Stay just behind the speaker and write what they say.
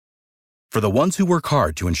For the ones who work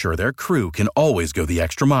hard to ensure their crew can always go the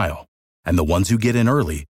extra mile, and the ones who get in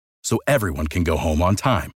early so everyone can go home on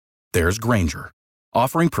time, there's Grainger,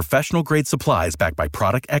 offering professional-grade supplies backed by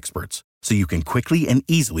product experts so you can quickly and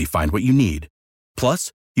easily find what you need.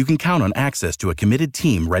 Plus, you can count on access to a committed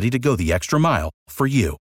team ready to go the extra mile for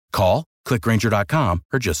you. Call, click Grainger.com,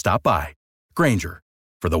 or just stop by. Grainger,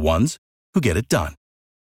 for the ones who get it done.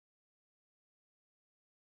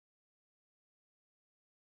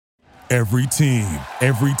 Every team,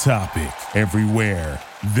 every topic, everywhere.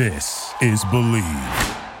 This is Believe.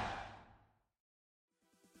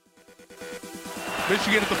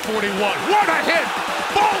 Michigan at the 41. What a hit!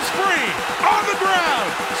 Ball's free! On the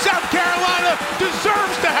ground! South Carolina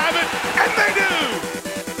deserves to have it, and they do!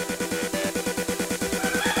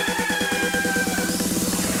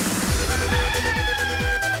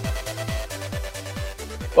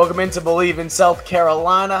 Welcome into Believe in South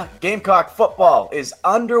Carolina. Gamecock football is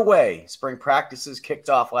underway. Spring practices kicked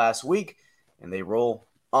off last week, and they roll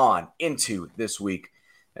on into this week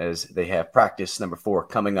as they have practice number 4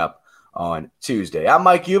 coming up on Tuesday. I'm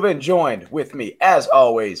Mike Yuba, joined with me, as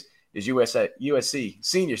always, is USC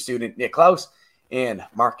senior student Nick Klaus and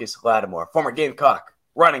Marcus Lattimore, former Gamecock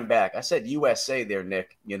running back. I said USA there,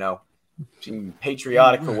 Nick, being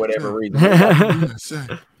patriotic for whatever reason.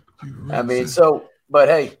 But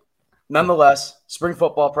hey, nonetheless, spring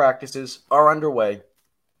football practices are underway,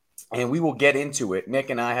 and we will get into it. Nick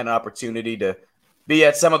and I had an opportunity to be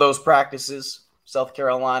at some of those practices. South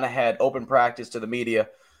Carolina had open practice to the media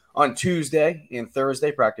on Tuesday and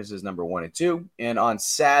Thursday, practices number 1 and 2. And on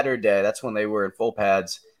Saturday, that's when they were in full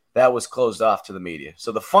pads, that was closed off to the media.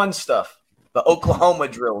 So the fun stuff, the Oklahoma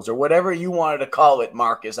drills or whatever you wanted to call it,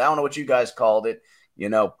 Marcus. I don't know what you guys called it,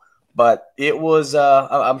 but it was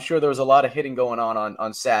I'm sure there was a lot of hitting going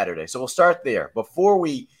on Saturday. So we'll start there. Before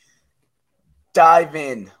we dive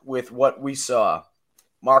in with what we saw,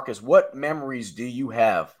 Marcus, what memories do you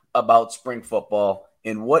have about spring football,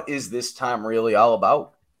 and what is this time really all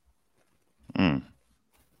about?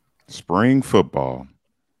 Spring football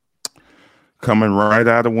coming right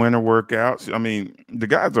out of winter workouts. I mean, the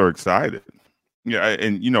guys are excited. Yeah,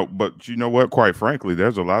 and but you know what? Quite frankly,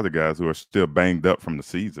 there's a lot of guys who are still banged up from the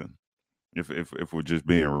season. If we're just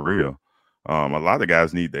being real, a lot of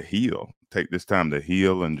guys need to heal. Take this time to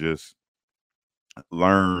heal and just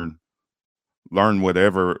learn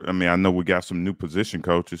whatever. I mean, I know we got some new position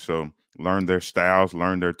coaches, so learn their styles,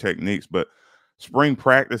 learn their techniques. But spring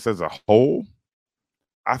practice as a whole,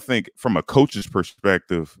 I think from a coach's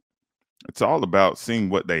perspective, it's all about seeing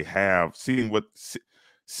what they have, seeing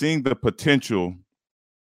the potential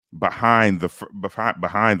behind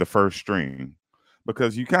the first string,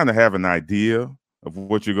 because you kind of have an idea of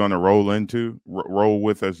what you're going to roll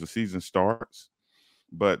with as the season starts.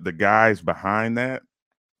 But the guys behind that,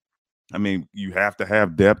 I mean, you have to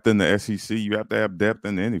have depth in the SEC. You have to have depth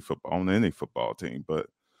in any football team. But,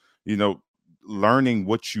 learning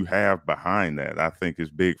what you have behind that, I think,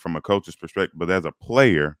 is big from a coach's perspective. But as a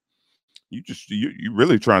player, you're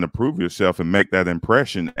really trying to prove yourself and make that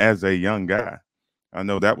impression as a young guy. I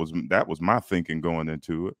know that was my thinking going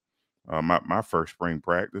into it, my first spring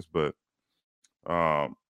practice. But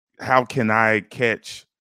how can I catch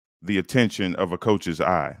the attention of a coach's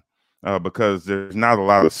eye? Because there's not a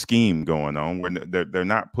lot of scheme going on. Where they're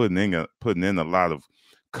not putting in a lot of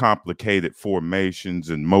complicated formations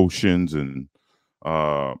and motions and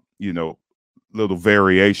little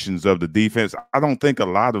variations of the defense. I don't think a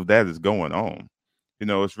lot of that is going on.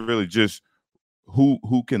 It's really just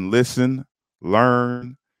who can listen,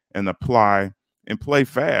 learn, and apply and play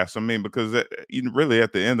fast. I mean, because really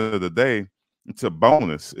at the end of the day, it's a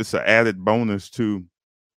bonus. It's an added bonus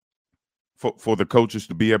for the coaches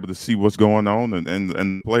to be able to see what's going on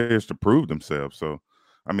and players to prove themselves. So,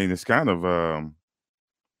 I mean, it's kind of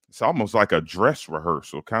it's almost like a dress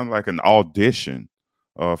rehearsal, kind of like an audition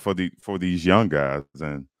for these young guys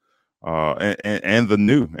and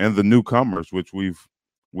the newcomers, which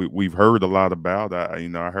we've heard a lot about. I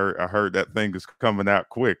heard that thing is coming out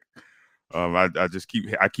quick. I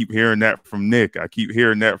keep hearing that from Nick. I keep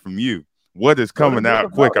hearing that from you. What is coming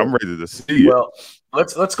out quick? I'm ready to see it. Well,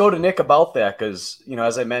 let's go to Nick about that because,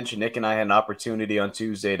 as I mentioned, Nick and I had an opportunity on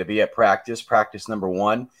Tuesday to be at practice number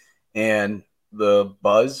 1, and the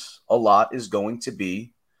buzz a lot is going to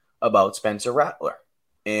be about Spencer Rattler.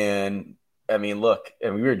 And, I mean, look,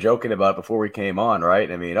 and we were joking about it before we came on, right?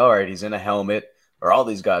 I mean, all right, he's in a helmet, or all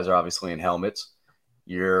these guys are obviously in helmets.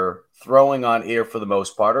 You're throwing on air for the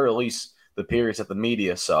most part, or at least the periods that the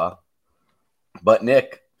media saw. But,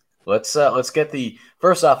 Nick, let's get the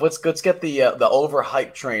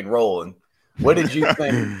overhype train rolling. What did you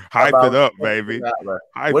think? Hype about it up, Spencer baby. Rattler?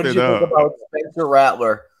 Hype What did it you up. think about Spencer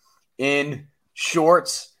Rattler in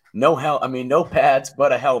shorts, no pads,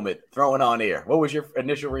 but a helmet throwing on air? What was your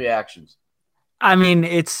initial reactions? I mean,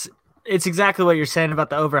 it's exactly what you're saying about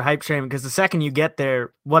the overhype train, because the second you get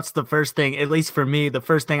there, what's the first thing? At least for me, the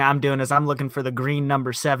first thing I'm doing is I'm looking for the green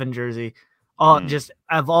number 7 jersey. Just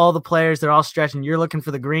of all the players, they're all stretching. You're looking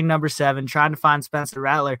for the green number 7, trying to find Spencer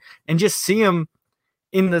Rattler, and just see him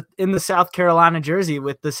in the South Carolina jersey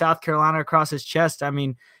with the South Carolina across his chest. I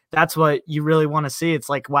mean, that's what you really want to see. It's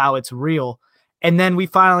like, wow, it's real. And then we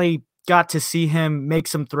finally got to see him make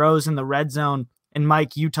some throws in the red zone. And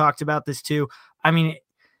Mike, you talked about this too. I mean,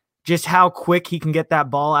 just how quick he can get that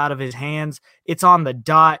ball out of his hands. It's on the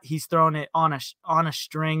dot. He's throwing it on a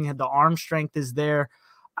string. The arm strength is there.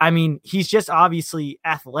 I mean, he's just obviously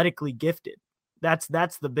athletically gifted. That's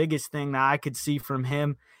the biggest thing that I could see from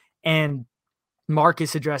him. And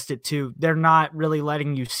Marcus addressed it too. They're not really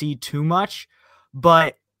letting you see too much,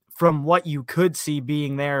 but from what you could see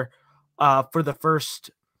being there for the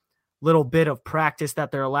first little bit of practice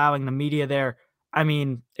that they're allowing the media there, I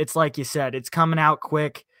mean, it's like you said, it's coming out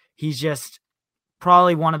quick. He's just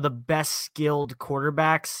probably one of the best skilled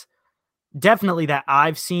quarterbacks, definitely that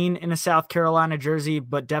I've seen in a South Carolina jersey,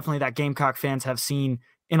 but definitely that Gamecock fans have seen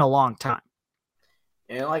in a long time.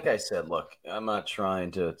 And like I said, look, I'm not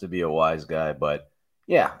trying to be a wise guy, but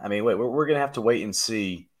yeah, I mean, we're going to have to wait and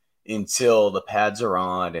see until the pads are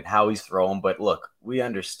on and how he's throwing. But look, we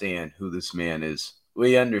understand who this man is.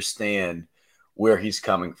 We understand where he's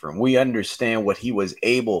coming from. We understand what he was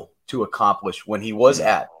able to accomplish when he was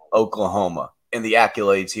at Oklahoma and the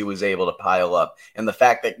accolades he was able to pile up. And the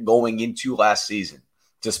fact that going into last season,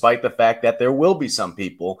 despite the fact that there will be some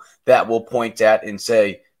people that will point at and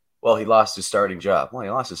say, well, he lost his starting job. Well,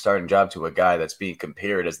 he lost his starting job to a guy that's being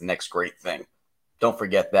compared as the next great thing. Don't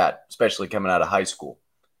forget that, especially coming out of high school.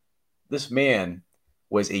 This man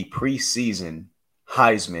was a preseason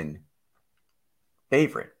Heisman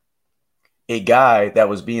favorite, a guy that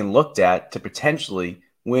was being looked at to potentially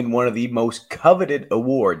win one of the most coveted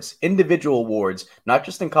awards, individual awards, not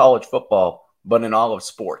just in college football, but in all of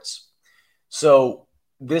sports. So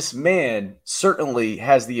this man certainly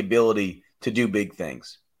has the ability to do big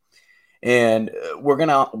things. And we're going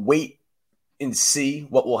to wait and see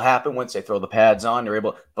what will happen once they throw the pads on.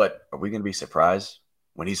 But are we going to be surprised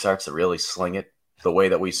when he starts to really sling it the way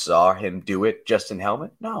that we saw him do it just in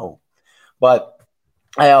helmet? No. But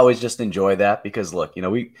I always just enjoy that because, look,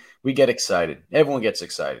 we get excited. Everyone gets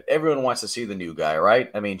excited. Everyone wants to see the new guy,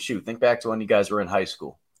 right? I mean, shoot, think back to when you guys were in high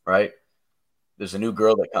school, right? There's a new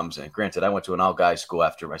girl that comes in. Granted, I went to an all-guys school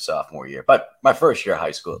after my sophomore year, but my first year of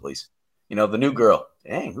high school at least. The new girl.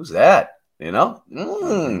 Dang, who's that?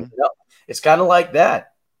 It's kind of like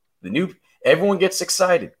that. Everyone gets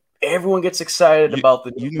excited. Everyone gets excited about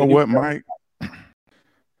the. You know what, Mike?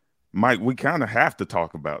 Mike, we kind of have to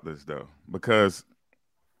talk about this though, because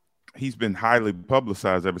he's been highly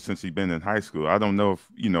publicized ever since he's been in high school. I don't know if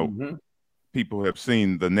people have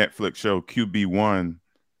seen the Netflix show QB1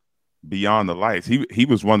 Beyond the Lights. He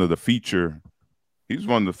was one of the feature. He was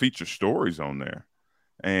one of the feature stories on there,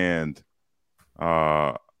 and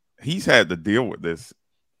he's had to deal with this.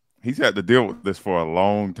 He's had to deal with this for a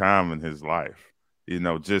long time in his life.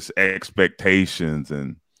 Just expectations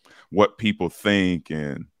and what people think,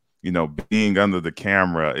 and being under the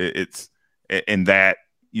camera. It's and that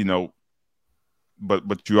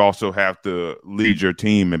but you also have to lead your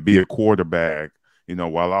team and be a quarterback.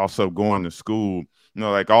 While also going to school.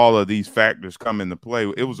 Like all of these factors come into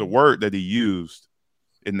play. It was a word that he used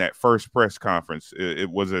in that first press conference. It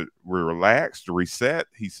was a relaxed, reset.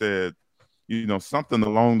 He said, something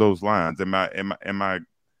along those lines. Am I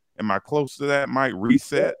close to that, Mike?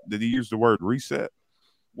 Reset? Did he use the word reset?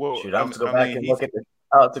 Well, shoot, I'll have to go back and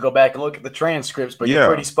look at the transcripts, but yeah, you're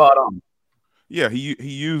pretty spot on. Yeah, he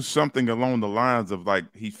used something along the lines of like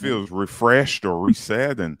he feels refreshed or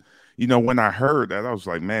reset. And when I heard that, I was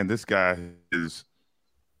like, man, this guy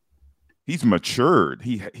he's matured.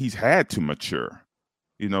 He's had to mature.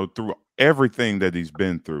 Through everything that he's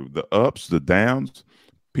been through, the ups, the downs,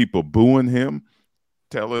 people booing him,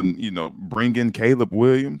 bring in Caleb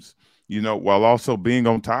Williams, while also being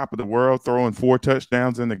on top of the world, throwing 4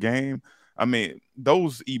 touchdowns in the game. I mean,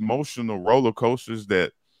 those emotional roller coasters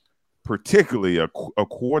that particularly a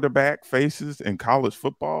quarterback faces in college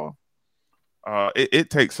football, it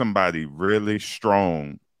takes somebody really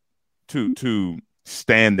strong to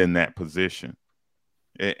stand in that position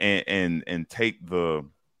and take the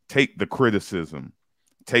criticism,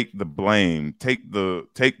 take the blame, take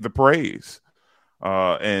the praise.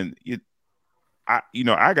 I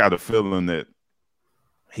got a feeling that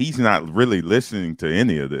he's not really listening to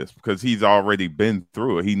any of this because he's already been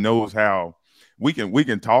through it. He knows how we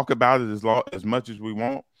can talk about it as much as we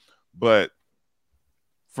want, but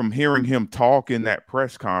from hearing him talk in that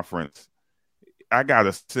press conference, I got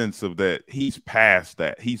a sense of that he's past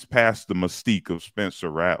that. He's past the mystique of Spencer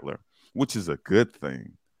Rattler, which is a good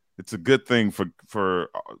thing. It's a good thing for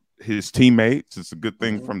his teammates. It's a good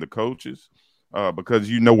thing from the coaches because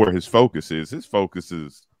you know where his focus is. His focus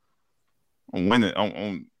is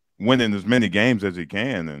on winning as many games as he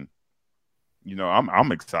can, and you know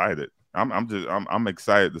I'm excited. I'm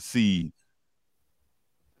excited to see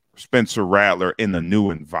Spencer Rattler in a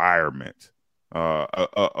new environment,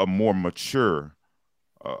 a more mature,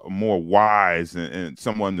 more wise, and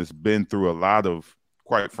someone that's been through a lot of,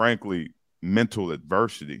 quite frankly, mental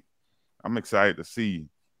adversity. I'm excited to see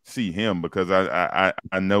him because I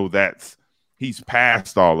know he's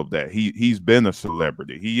past all of that. He's been a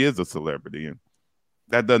celebrity. He is a celebrity, and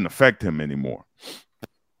that doesn't affect him anymore.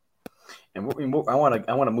 And I want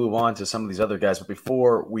to move on to some of these other guys, but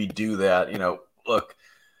before we do that, look,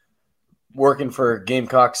 working for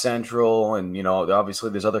Gamecock Central, and obviously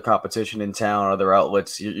there's other competition in town, other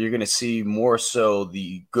outlets. You're going to see more so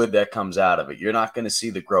the good that comes out of it. You're not going to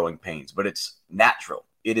see the growing pains, but it's natural.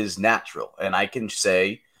 It is natural, and I can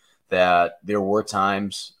say that there were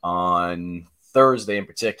times on Thursday in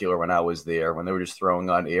particular when I was there, when they were just throwing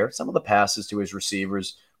on air, some of the passes to his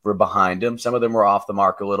receivers were behind him. Some of them were off the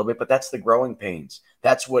mark a little bit, but that's the growing pains.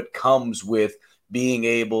 That's what comes with being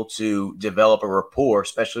able to develop a rapport,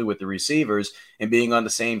 especially with the receivers, and being on the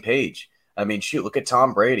same page. I mean, shoot, look at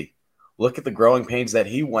Tom Brady. Look at the growing pains that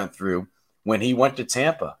he went through when he went to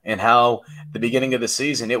Tampa, and how the beginning of the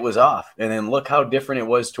season it was off. And then look how different it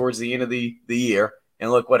was towards the end of the year. And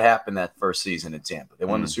look what happened that first season in Tampa. They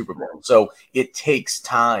won the Super Bowl. So it takes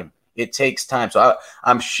time. It takes time. So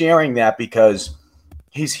I'm sharing that because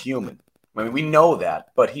he's human. I mean, we know that,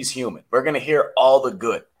 but he's human. We're going to hear all the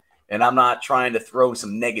good. And I'm not trying to throw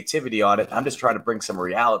some negativity on it. I'm just trying to bring some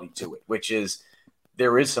reality to it, which is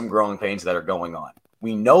there is some growing pains that are going on.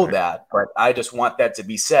 We know that, but I just want that to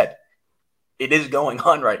be said. It is going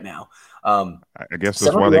on right now. I guess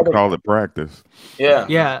that's why they call it practice. Yeah.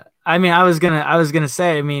 Yeah. I mean, I was gonna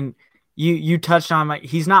say, I mean, you touched on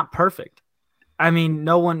he's not perfect. I mean,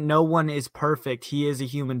 no one is perfect. He is a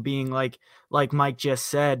human being, like Mike just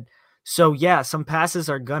said. So yeah, some passes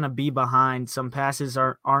are gonna be behind. Some passes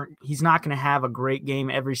aren't. He's not gonna have a great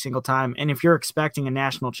game every single time. And if you're expecting a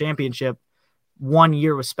national championship 1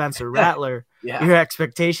 year with Spencer Rattler, your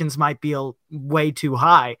expectations might be way too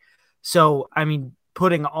high. So I mean,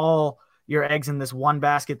 putting all your eggs in this one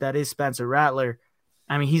basket that is Spencer Rattler,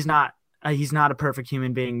 I mean, he's not a perfect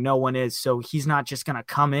human being. No one is. So he's not just going to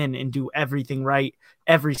come in and do everything right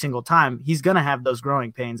every single time. He's going to have those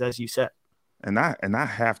growing pains, as you said. And I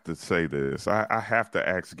have to say this. I have to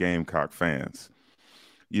ask Gamecock fans,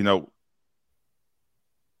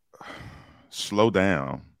 slow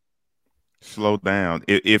down. Slow down.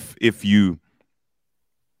 If you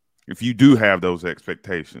do have those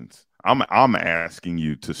expectations, I'm asking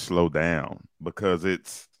you to slow down because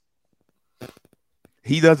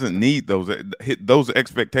he doesn't need those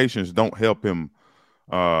expectations. Don't help him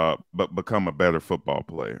but become a better football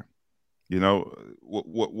player.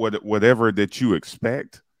 Whatever that you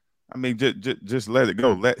expect, I mean, just let it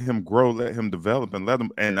go. Let him grow, let him develop, and let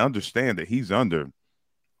him and understand that he's under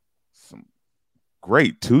some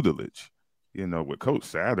great tutelage, with Coach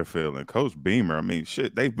Satterfield and Coach Beamer. I mean,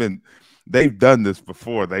 shit, they've done this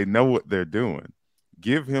before. They know what they're doing.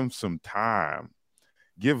 Give him some time.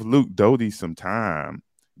 Give Luke Doty some time.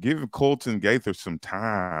 Give Colton Gaither some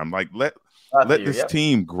time. Like let this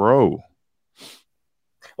team grow.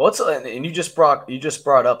 Well, and you just brought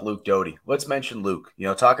up Luke Doty. Let's mention Luke.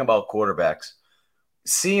 Talking about quarterbacks,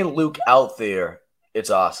 seeing Luke out there, it's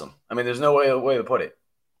awesome. I mean, there's no way to put it.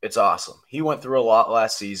 It's awesome. He went through a lot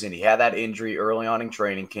last season. He had that injury early on in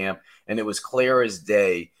training camp, and it was clear as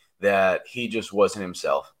day that he just wasn't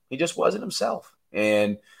himself. He just wasn't himself.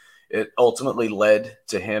 And it ultimately led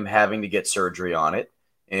to him having to get surgery on it.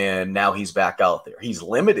 And now he's back out there. He's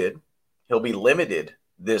limited. He'll be limited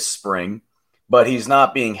this spring, but he's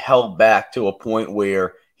not being held back to a point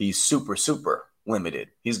where he's super, super limited.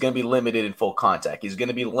 He's going to be limited in full contact. He's going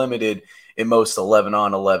to be limited in most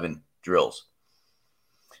 11-on-11 drills.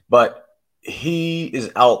 But he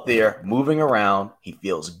is out there moving around. He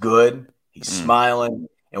feels good. He's smiling.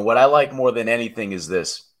 And what I like more than anything is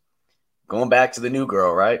this. Going back to the new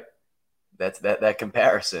girl, right? That's that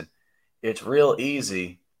comparison. It's real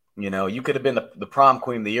easy. You could have been the prom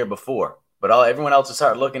queen the year before, but everyone else has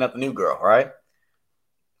started looking at the new girl, right?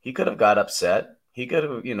 He could have got upset. He could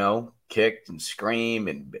have, kicked and screamed,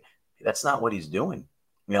 and that's not what he's doing.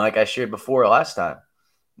 Like I shared before last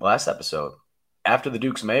episode, after the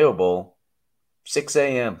Duke's Mayo Bowl, 6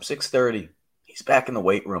 a.m., 6:30, he's back in the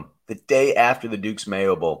weight room the day after the Duke's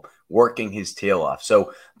Mayo Bowl, working his tail off.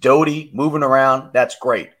 So Doty moving around, that's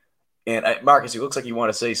great. And Marcus, it looks like you want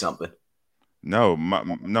to say something. No,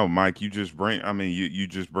 Mike, you just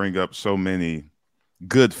bring up so many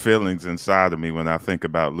good feelings inside of me when I think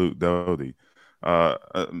about Luke Doty.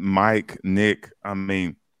 Mike, Nick,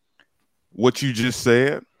 what you just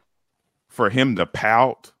said, for him to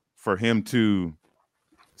pout, for him to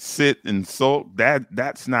sit and sulk,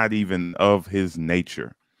 that's not even of his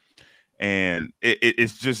nature. And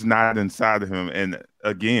it's just not inside of him. And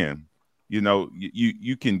again,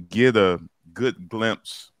 you can get a good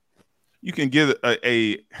glimpse. You can get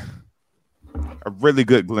a really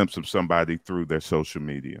good glimpse of somebody through their social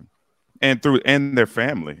media and their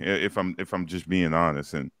family. If I'm just being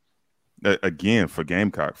honest, and again, for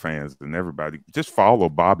Gamecock fans and everybody, just follow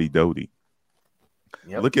Bobby Doty.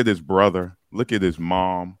 Yep. Look at his brother. Look at his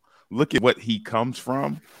mom. Look at what he comes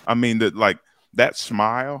from. That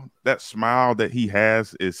smile that he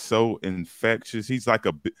has is so infectious. He's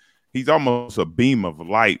almost a beam of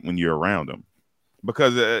light when you're around him,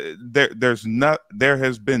 because there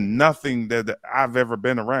has been nothing that I've ever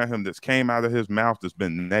been around him that's came out of his mouth that's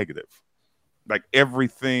been negative. Like,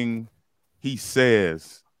 everything he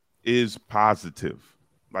says is positive.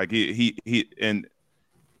 Like,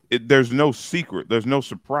 there's no secret. There's no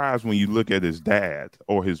surprise when you look at his dad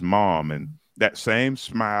or his mom, and that same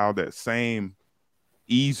smile, that same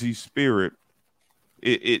easy spirit,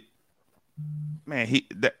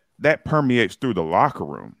 that permeates through the locker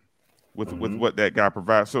room with what that guy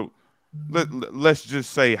provides. So let's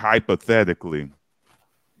just say, hypothetically,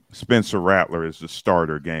 Spencer Rattler is the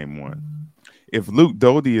starter game one. If Luke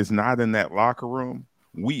Doty is not in that locker room,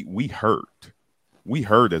 we hurt. We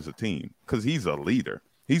hurt as a team, because he's a leader.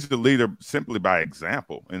 He's the leader simply by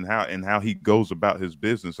example and how he goes about his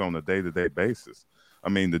business on a day-to-day basis.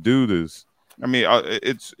 The dude is,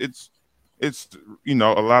 it's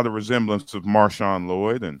a lot of resemblance of Marshawn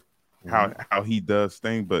Lloyd and how he does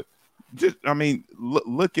things. But just,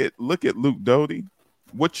 look at Luke Doty.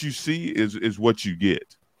 What you see is what you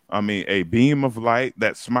get. A beam of light.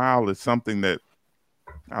 That smile is something that,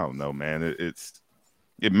 I don't know, man.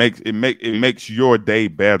 It makes your day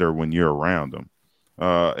better when you're around him.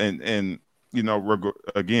 Again,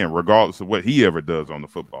 regardless of what he ever does on the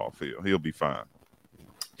football field, he'll be fine.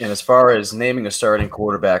 And as far as naming a starting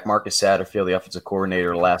quarterback, Marcus Satterfield, the offensive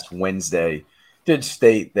coordinator, last Wednesday did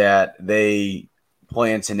state that they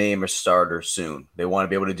plan to name a starter soon. They want to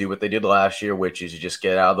be able to do what they did last year, which is you just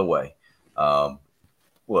get out of the way.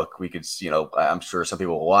 Look, we could, I'm sure some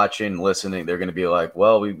people watching, listening, they're going to be like,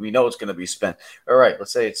 well, we know it's going to be Spencer. All right,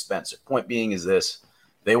 let's say it's Spencer. Point being is this.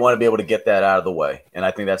 They want to be able to get that out of the way. And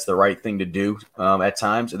I think that's the right thing to do at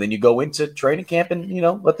times. And then you go into training camp and,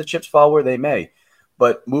 let the chips fall where they may.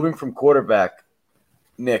 But moving from quarterback,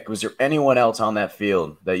 Nick, was there anyone else on that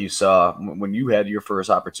field that you saw when you had your first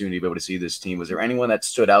opportunity to be able to see this team? Was there anyone that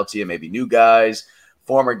stood out to you, maybe new guys,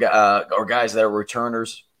 former or guys that are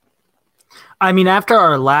returners? After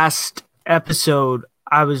our last episode,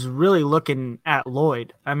 I was really looking at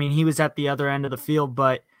Lloyd. He was at the other end of the field,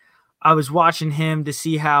 but I was watching him to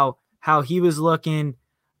see how he was looking.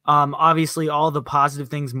 Obviously, all the positive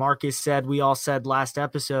things Marcus said, we all said last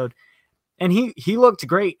episode. And he looked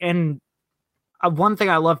great. And one thing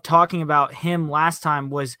I loved talking about him last time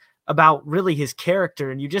was about really his character.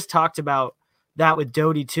 And you just talked about that with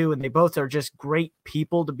Doty too. And they both are just great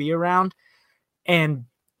people to be around. And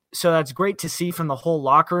so that's great to see from the whole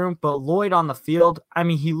locker room. But Lloyd on the field,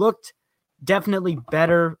 he looked definitely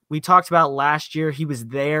better. We talked about last year. He was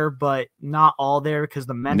there, but not all there because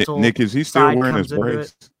the mental Nick, is he still wearing his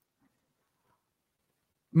brace?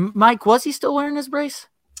 Mike, was he still wearing his brace?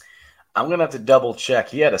 I'm going to have to double check.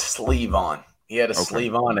 He had a sleeve on.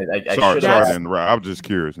 Sleeve on. Sorry to interrupt. I was just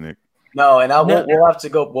curious, Nick. No, and we'll have to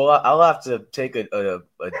go. Well, I'll have to take a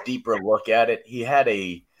deeper look at it. He had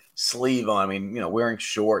a sleeve on. Wearing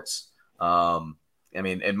shorts. And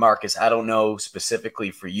Marcus, I don't know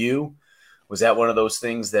specifically for you. Was that one of those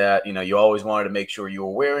things that, you always wanted to make sure you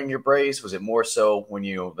were wearing your brace? Was it more so when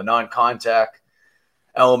the non-contact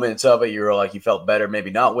elements of it, you're like, you felt better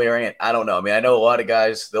maybe not wearing it? I don't know. I know a lot of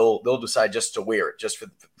guys, they'll decide just to wear it just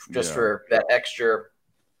for that extra.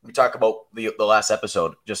 We talk about the last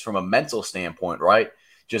episode, just from a mental standpoint, right?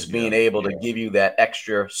 Just being able to give you that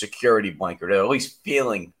extra security blanket, or at least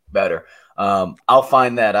feeling better. I'll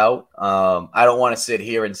find that out. I don't want to sit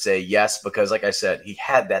here and say yes, because like I said, he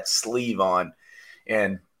had that sleeve on,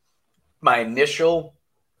 and my initial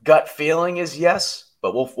gut feeling is yes,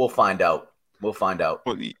 but we'll find out. We'll find out.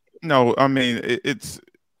 Well, no, I mean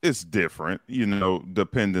it's different,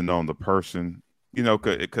 depending on the person,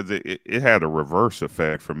 because it had a reverse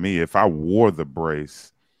effect for me. If I wore the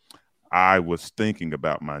brace, I was thinking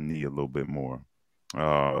about my knee a little bit more.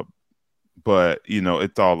 But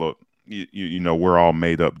it's all we're all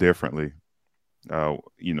made up differently.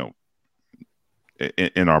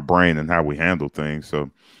 In our brain and how we handle things.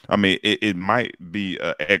 So, I mean, it might be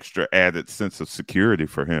an extra added sense of security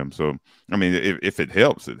for him. So, I mean, if it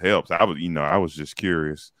helps, it helps. I was just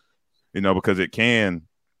curious, because it can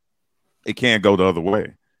go the other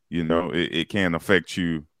way. It can affect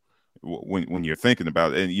you when you're thinking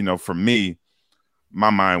about it. And, for me,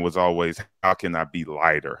 my mind was always, how can I be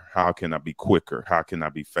lighter? How can I be quicker? How can I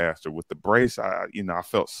be faster? With the brace, I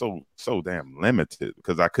felt so damn limited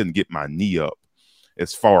because I couldn't get my knee up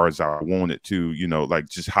as far as I wanted to, like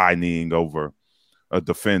just high kneeing over a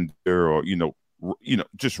defender or,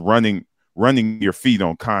 just running your feet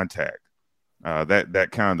on contact. That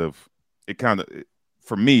kind of,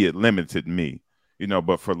 for me, it limited me,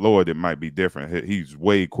 but for Lloyd, it might be different. He's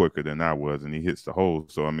way quicker than I was and he hits the hole.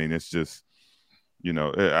 So, I mean, it's just,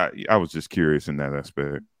 I was just curious in that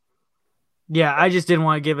aspect. Yeah, I just didn't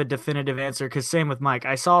want to give a definitive answer because same with Mike.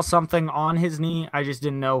 I saw something on his knee. I just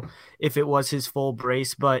didn't know if it was his full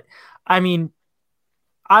brace. But, I mean,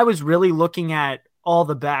 I was really looking at all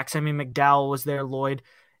the backs. I mean, McDowell was there, Lloyd,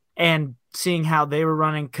 and seeing how they were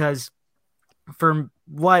running because from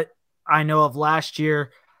what I know of last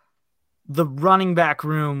year, the running back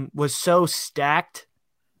room was so stacked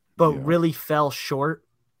but really fell short.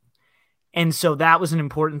 And so that was an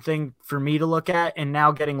important thing for me to look at. And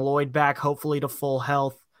now getting Lloyd back, hopefully to full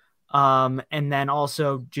health. And then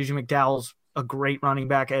also Juju McDowell's a great running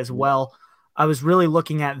back as well. I was really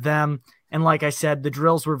looking at them. And like I said, the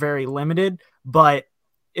drills were very limited, but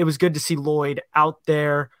it was good to see Lloyd out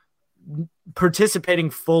there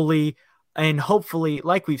participating fully. And hopefully,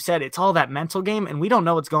 like we've said, it's all that mental game. And we don't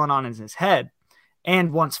know what's going on in his head.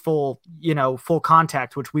 And once full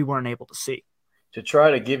contact, which we weren't able to see. To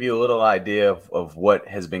try to give you a little idea of what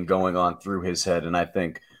has been going on through his head. And I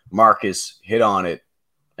think Marcus hit on it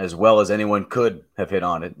as well as anyone could have hit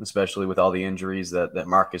on it, especially with all the injuries that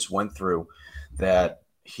Marcus went through, that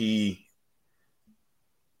he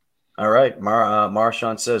 – all right,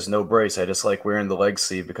 Marshawn says no brace. I just like wearing the leg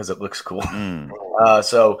sleeve because it looks cool.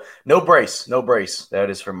 So no brace. That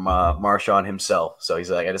is from Marshawn himself. So he's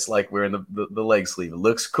like, I just like wearing the leg sleeve. It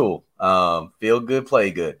looks cool. Feel good,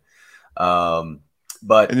 play good.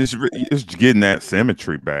 But it's getting that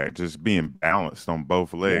symmetry back, just being balanced on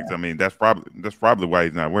both legs. Yeah. I mean, that's probably why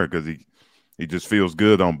he's not wearing, because he just feels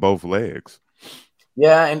good on both legs.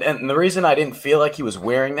 Yeah, and the reason I didn't feel like he was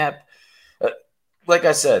wearing that, like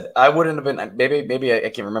I said, I wouldn't have been, maybe I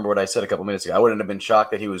can't remember what I said a couple minutes ago. I wouldn't have been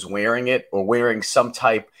shocked that he was wearing it or wearing some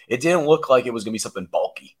type. It didn't look like it was going to be something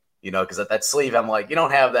bulky, because at that sleeve, I'm like, you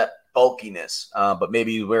don't have that bulkiness, but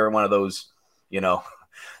maybe he's wearing one of those,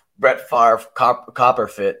 Brett Favre copper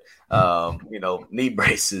fit, knee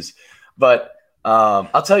braces. But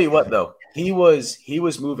I'll tell you what, though, he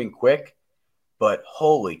was moving quick, but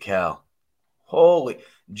holy cow,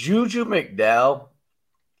 Juju McDowell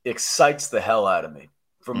excites the hell out of me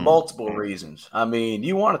for multiple reasons. I mean,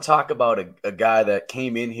 you want to talk about a guy that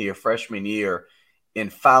came in here freshman year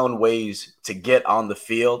and found ways to get on the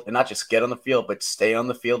field, and not just get on the field, but stay on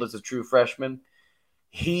the field as a true freshman.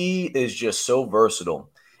 He is just so versatile.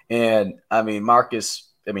 And, I mean, Marcus,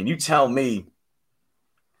 you tell me,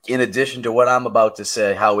 in addition to what I'm about to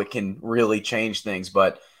say, how it can really change things.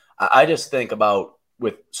 But I just think about,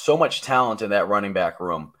 with so much talent in that running back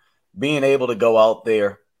room, being able to go out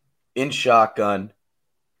there in shotgun,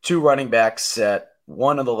 2 running backs set,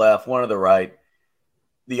 1 on the left, 1 on the right,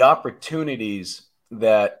 the opportunities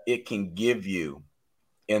that it can give you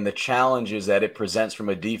and the challenges that it presents from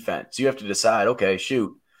a defense. You have to decide, okay,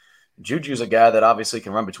 shoot, Juju's a guy that obviously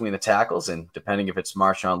can run between the tackles, and depending if it's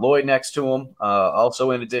Marshawn Lloyd next to him,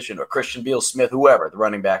 also in addition, or Christian Beal-Smith, whoever the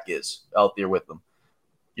running back is out there with them,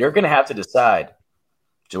 you're going to have to decide,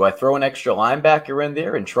 do I throw an extra linebacker in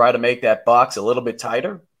there and try to make that box a little bit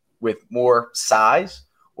tighter with more size,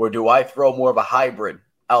 or do I throw more of a hybrid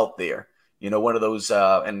out there? One of those,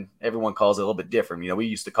 and everyone calls it a little bit different. We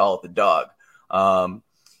used to call it the dog.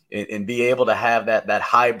 And be able to have that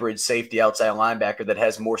hybrid safety outside linebacker that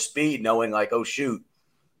has more speed, knowing like, oh, shoot,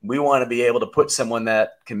 we want to be able to put someone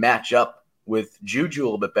that can match up with Juju a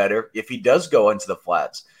little bit better if he does go into the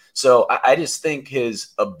flats. So I just think his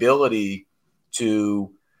ability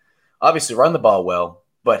to obviously run the ball well,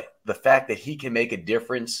 but the fact that he can make a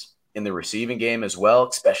difference in the receiving game as well,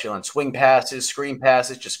 especially on swing passes, screen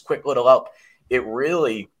passes, just quick little help. It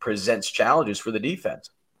really presents challenges for the defense.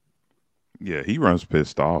 Yeah, he runs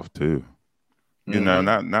pissed off too. You know,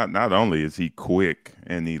 not only is he quick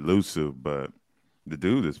and elusive, but the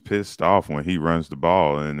dude is pissed off when he runs the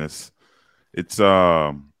ball, and it's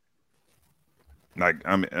like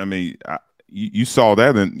you saw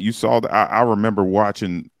that, and you saw that. I remember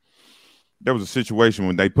watching. There was a situation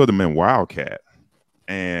when they put him in Wildcat,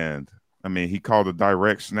 and I mean he called a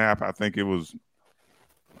direct snap. I think it was.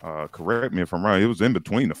 Correct me if I'm wrong. It was in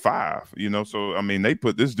between the 5, you know. So I mean, they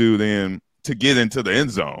put this dude in to get into the end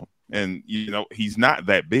zone, and you know he's not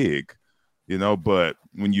that big, you know. But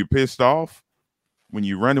when you're pissed off, when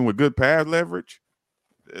you're running with good pad leverage,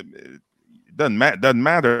 it doesn't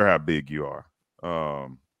matter how big you are.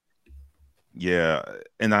 Yeah,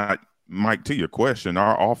 and Mike, to your question,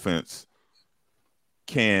 our offense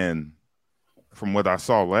can, from what I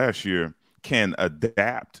saw last year, can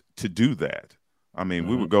adapt to do that. I mean,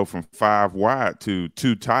 we would go from 5 wide to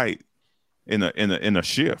 2 tight in a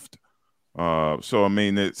shift. So I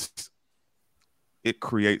mean, it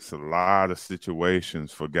creates a lot of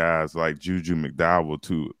situations for guys like Juju McDowell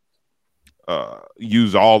to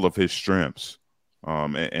use all of his strengths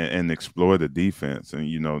and exploit the defense. And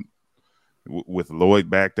you know, with Lloyd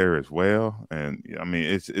back there as well, and I mean,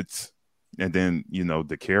 it's and then you know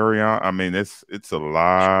the carry on. I mean, it's a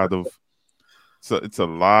lot of. So it's a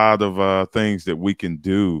lot of things that we can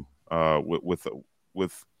do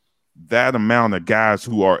with that amount of guys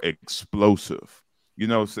who are explosive, you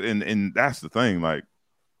know. So, and that's the thing. Like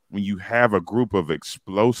when you have a group of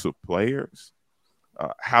explosive players,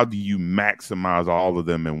 how do you maximize all of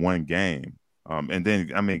them in one game? And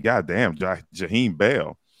then I mean, goddamn, Jaheim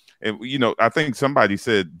Bell. And you know, I think somebody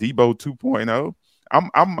said Debo 2.0.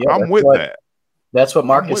 I'm with that. That's what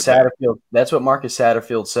Marcus Satterfield. That's what Marcus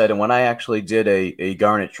Satterfield said. And when I actually did a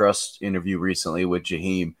Garnet Trust interview recently with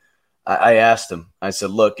Jaheim, I asked him. I said,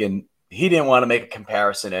 "Look," and he didn't want to make a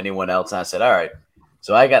comparison to anyone else. And I said, "All right."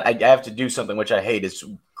 So I have to do something which I hate is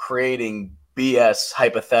creating BS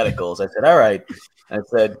hypotheticals. I said, "All right." I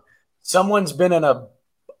said, "Someone's been in a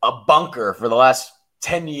bunker for the last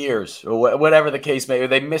 10 years or whatever the case may be.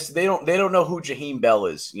 They don't know who Jaheim Bell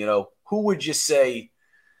is. You know, who would you say?"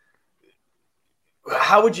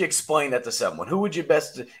 How would you explain that to someone? Who would you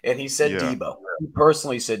best? And he said Debo. He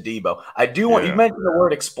personally said Debo. I do want you mentioned the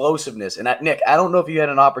word explosiveness, and Nick, I don't know if you had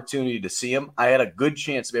an opportunity to see him. I had a good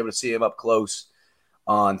chance to be able to see him up close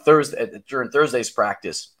on Thursday during Thursday's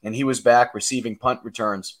practice, and he was back receiving punt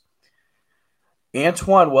returns.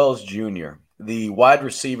 Antwane Wells Jr., the wide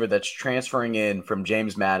receiver that's transferring in from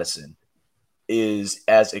James Madison, is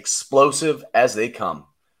as explosive as they come.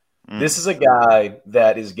 This is a guy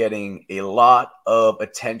that is getting a lot of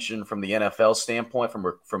attention from the NFL standpoint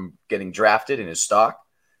from getting drafted in his stock.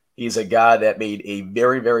 He's a guy that made a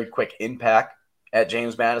very, very quick impact at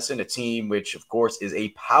James Madison, a team which, of course, is a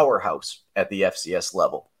powerhouse at the FCS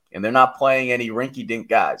level. And they're not playing any rinky-dink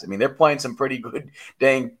guys. I mean, they're playing some pretty good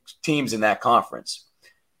dang teams in that conference.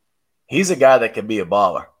 He's a guy that can be a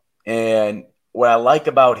baller. And what I like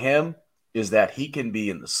about him is that he can be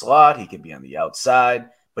in the slot. He can be on the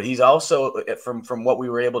outside. But he's also, from what we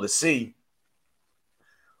were able to see,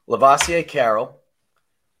 Lavassier Carroll.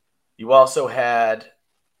 You also had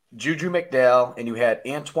Juju McDowell, and you had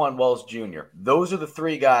Antwane Wells Jr. Those are the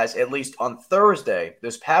 3 guys, at least on Thursday,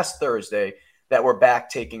 this past Thursday, that were back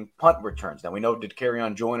taking punt returns. Now, we know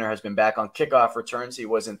Dakereon Joyner has been back on kickoff returns. He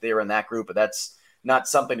wasn't there in that group, but that's not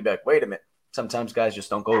something to be like, wait a minute. Sometimes guys just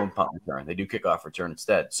don't go in punt return. They do kickoff return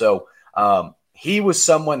instead. So he was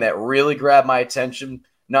someone that really grabbed my attention.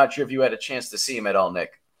 Not sure if you had a chance to see him at all,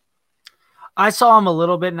 Nick. I saw him a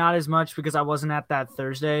little bit, not as much because I wasn't at that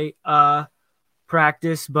Thursday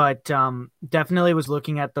practice, but definitely was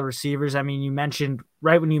looking at the receivers. I mean,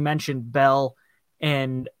 when you mentioned Bell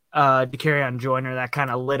and Dakereon Joyner, that kind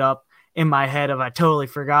of lit up in my head I totally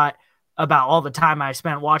forgot about all the time I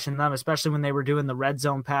spent watching them, especially when they were doing the red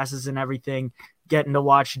zone passes and everything, getting to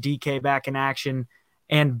watch DK back in action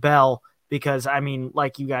and Bell. Because, I mean,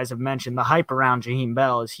 like you guys have mentioned, the hype around Jaheim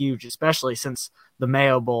Bell is huge, especially since the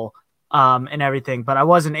Mayo Bowl and everything. But I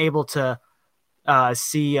wasn't able to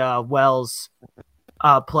see Wells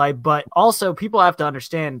play. But also, people have to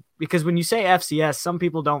understand, because when you say FCS, some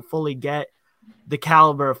people don't fully get the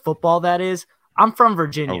caliber of football that is. I'm from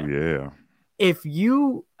Virginia. Oh, yeah. If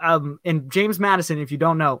you and James Madison, if you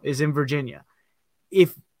don't know, is in Virginia.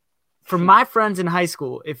 For my friends in high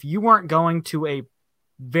school, if you weren't going to a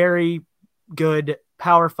very good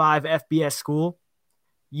Power 5 FBS school,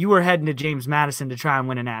 you were heading to James Madison to try and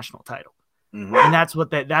win a national title. And that's what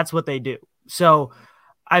they do. So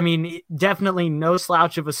I mean, definitely no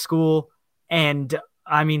slouch of a school. And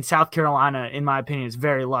I mean, South Carolina, in my opinion, is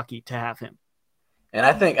very lucky to have him. And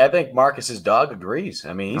I think Marcus's dog agrees.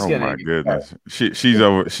 I mean, he's Oh going my to. goodn's, she's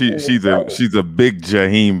a big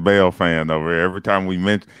Jaheim Bell fan over here. Every time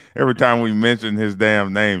we mention his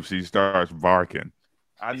damn name, she starts barking.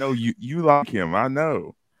 I know you like him. I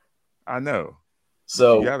know.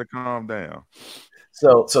 So you got to calm down.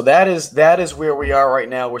 So that is where we are right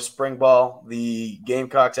now. We're spring ball. The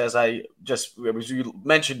Gamecocks, as you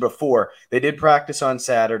mentioned before, they did practice on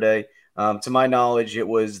Saturday. To my knowledge, it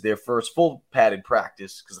was their first full padded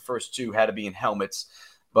practice because the first two had to be in helmets.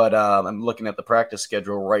 But I'm looking at the practice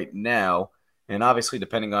schedule right now, and obviously,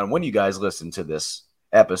 depending on when you guys listen to this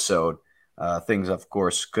episode, things, of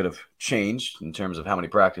course, could have changed in terms of how many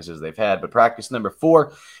practices they've had. But practice number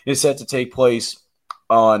 4 is set to take place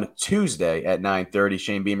on Tuesday at 9:30.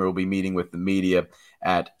 Shane Beamer will be meeting with the media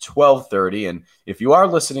at 12:30. And if you are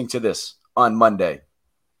listening to this on Monday,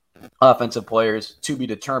 offensive players to be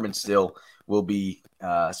determined still will be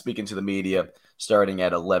speaking to the media starting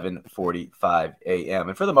at 11:45 a.m.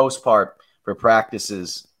 And for the most part, for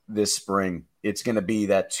practices this spring, it's going to be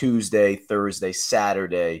that Tuesday, Thursday,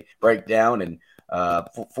 Saturday breakdown. And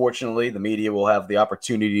fortunately, the media will have the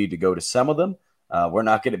opportunity to go to some of them. We're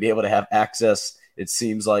not going to be able to have access, it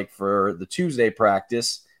seems like, for the Tuesday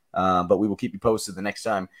practice, but we will keep you posted the next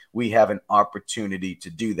time we have an opportunity to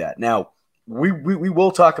do that. Now, we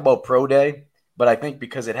will talk about Pro Day, but I think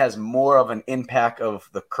because it has more of an impact of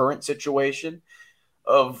the current situation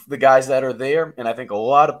of the guys that are there, and I think a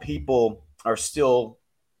lot of people are still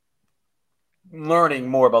learning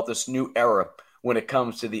more about this new era when it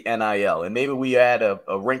comes to the NIL. And maybe we add a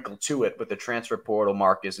wrinkle to it with the transfer portal,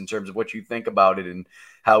 Marcus, in terms of what you think about it and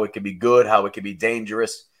how it could be good, how it could be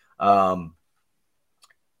dangerous.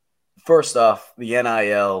 First off, the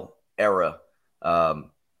NIL era,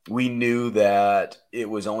 we knew that it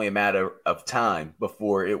was only a matter of time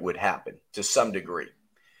before it would happen to some degree.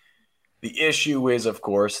 The issue is, of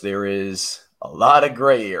course, there is a lot of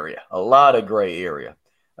gray area.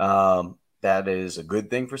 That is a good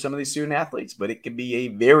thing for some of these student athletes, but it can be a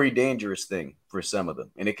very dangerous thing for some of them.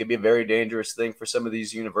 And it can be a very dangerous thing for some of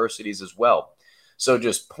these universities as well. So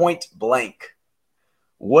just point blank,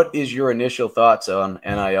 what is your initial thoughts on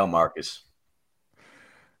NIL, Marcus?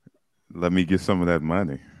 Let me get some of that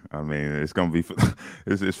money. I mean, it's going to be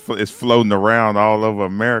it's floating around all over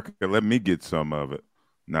America. Let me get some of it.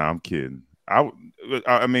 No, I'm kidding. I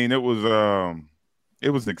mean, it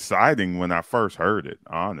was exciting when I first heard it,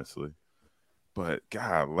 honestly. But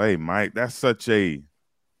golly, Mike, that's such a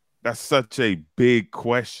big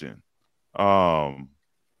question. I'm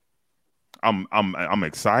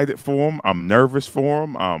excited for him. I'm nervous for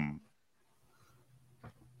him.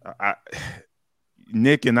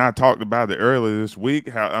 Nick and I talked about it earlier this week.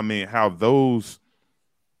 How those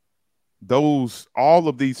all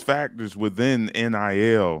of these factors within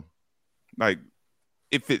NIL, like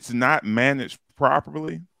if it's not managed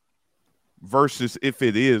properly versus if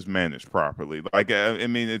it is managed properly. Like, I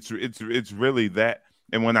mean, it's really that.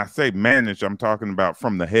 And when I say managed, I'm talking about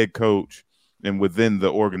from the head coach and within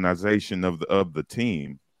the organization of the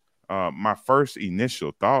team. My first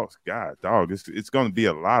initial thoughts, God, dog, it's going to be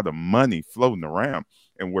a lot of money floating around.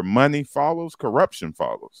 And where money follows, corruption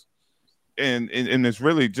follows. And it's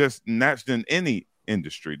really just not in any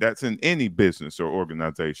industry. That's in any business or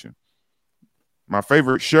organization. My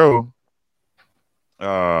favorite show,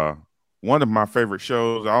 one of my favorite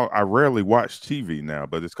shows, I rarely watch TV now,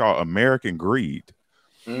 but it's called American Greed.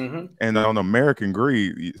 Mm-hmm. And on American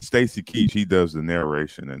Greed, Stacy Keach, he does the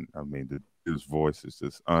narration. And, I mean, his voice is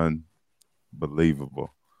just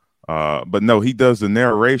unbelievable. But no, he does the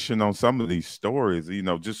narration on some of these stories, you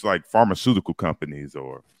know, just like pharmaceutical companies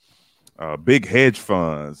or big hedge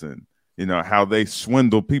funds and, you know, how they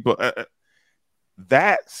swindle people.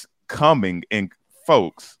 That's coming in,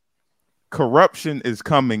 folks. Corruption is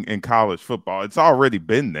coming in college football. It's already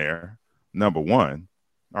been there, number one.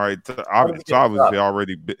 All right. It's obviously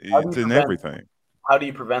already it's in everything. How do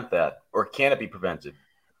you prevent that? Or can it be prevented?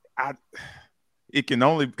 You can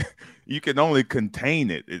only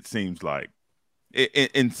contain it, it seems like.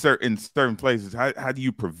 In certain places. How do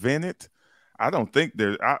you prevent it? I don't think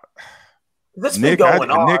there's Nick,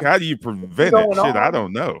 how do you prevent it? Shit, I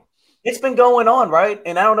don't know. It's been going on, right?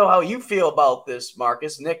 And I don't know how you feel about this,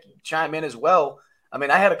 Marcus. Nick, chime in as well. I mean,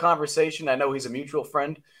 I had a conversation. I know he's a mutual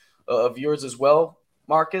friend of yours as well,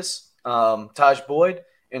 Marcus, Taj Boyd.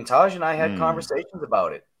 And Taj and I had conversations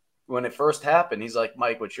about it when it first happened. He's like,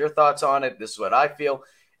 Mike, what's your thoughts on it? This is what I feel.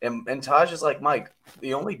 And Taj is like, Mike,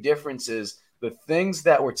 the only difference is the things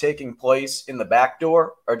that were taking place in the back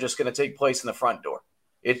door are just going to take place in the front door.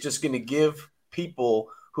 It's just going to give people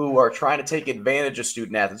who are trying to take advantage of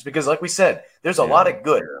student athletes, because like we said, there's a lot of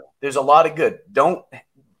good. There's a lot of good. Don't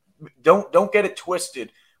get it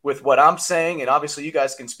twisted with what I'm saying. And obviously you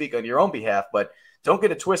guys can speak on your own behalf, but don't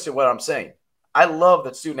get it twisted what I'm saying. I love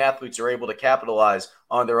that student athletes are able to capitalize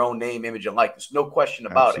on their own name, image, and likeness. No question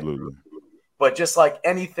about it. But just like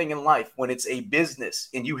anything in life, when it's a business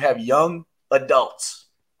and you have young adults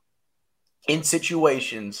in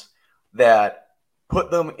situations that put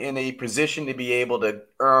them in a position to be able to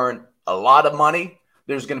earn a lot of money,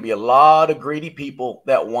 there's going to be a lot of greedy people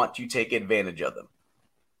that want to take advantage of them.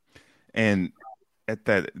 And at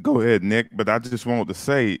that, go ahead, Nick, but I just wanted to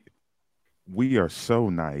say, we are so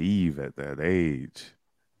naive at that age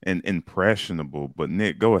and impressionable. But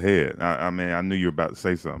Nick, go ahead. I mean, I knew you were about to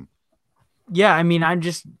say something. Yeah, I mean, I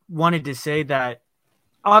just wanted to say that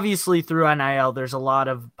obviously through NIL, there's a lot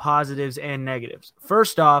of positives and negatives.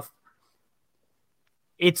 First off,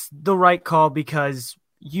 it's the right call because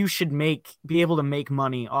you should be able to make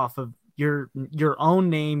money off of your own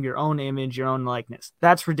name, your own image, your own likeness.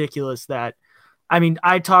 That's ridiculous.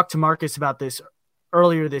 I talked to Marcus about this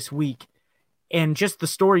earlier this week, and just the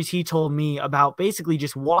stories he told me about basically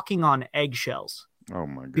just walking on eggshells. Oh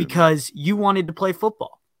my goodness. Because you wanted to play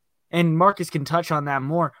football. And Marcus can touch on that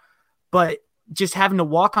more, but just having to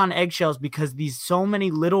walk on eggshells because these so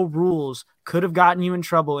many little rules could have gotten you in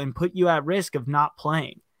trouble and put you at risk of not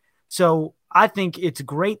playing. So I think it's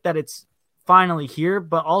great that it's finally here,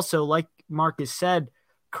 but also like Marcus said,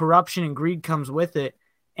 corruption and greed comes with it.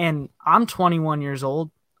 And I'm 21 years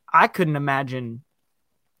old. I couldn't imagine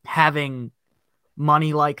having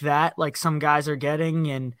money like that, like some guys are getting,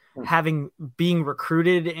 and being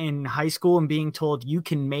recruited in high school and being told you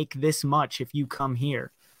can make this much if you come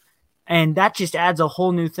here. And that just adds a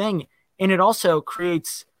whole new thing. And it also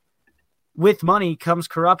creates, with money comes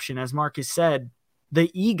corruption, as Marcus said,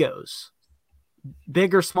 the egos,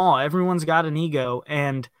 big or small, everyone's got an ego.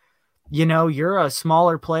 And, you're a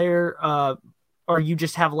smaller player or you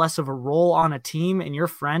just have less of a role on a team and your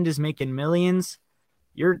friend is making millions.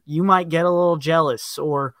 You might get a little jealous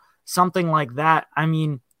or something like that. I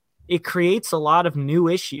mean, it creates a lot of new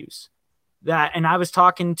issues and I was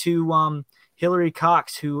talking to Hillary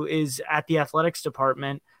Cox, who is at the athletics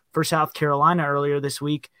department for South Carolina earlier this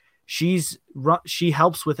week. She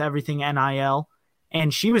helps with everything NIL.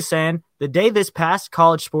 And she was saying the day this passed,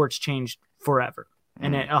 college sports changed forever.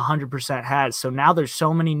 And it 100% has. So now there's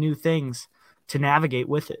so many new things to navigate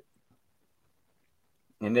with it.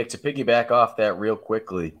 And Nick, to piggyback off that real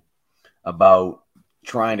quickly about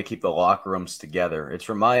trying to keep the locker rooms together, it's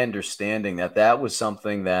from my understanding that was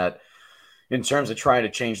something that, in terms of trying to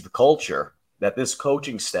change the culture, that this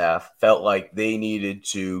coaching staff felt like they needed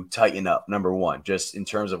to tighten up, number one, just in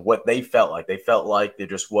terms of what they felt like. They felt like there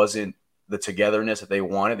just wasn't the togetherness that they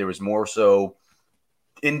wanted. There was more so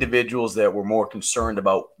individuals that were more concerned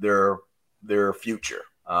about their future.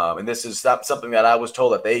 And this is something that I was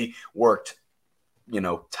told that they worked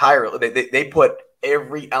tirelessly. They put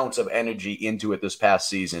every ounce of energy into it this past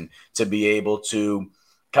season to be able to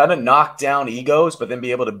kind of knock down egos, but then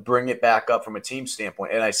be able to bring it back up from a team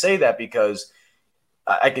standpoint. And I say that because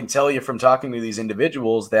I can tell you from talking to these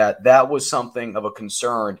individuals that was something of a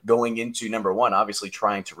concern going into, number one, obviously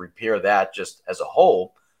trying to repair that just as a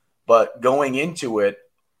whole, but going into it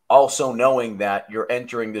also knowing that you're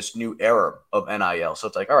entering this new era of NIL. So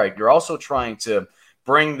it's like, all right, you're also trying to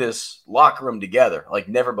bring this locker room together like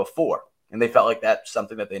never before. And they felt like that's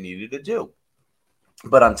something that they needed to do.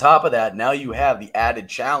 But on top of that, now you have the added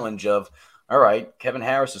challenge of, all right, Kevin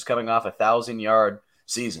Harris is coming off 1,000-yard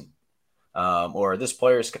season. Or this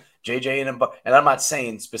player's JJ and I'm not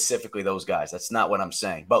saying specifically those guys. That's not what I'm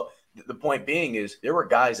saying. But the point being is there were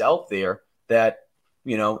guys out there that,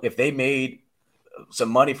 if they made some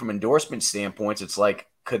money from endorsement standpoints, it's like,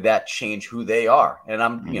 could that change who they are? And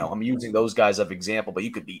I'm using those guys as an example, but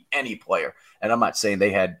you could be any player. And I'm not saying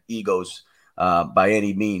they had egos by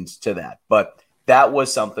any means to that. But that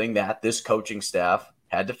was something that this coaching staff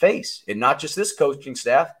had to face. And not just this coaching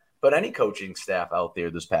staff, but any coaching staff out there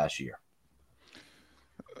this past year.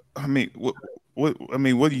 I mean, what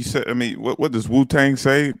do you say? I mean, what does Wu-Tang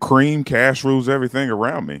say? Cream, cash rules everything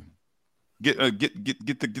around me. Get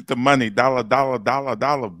the money,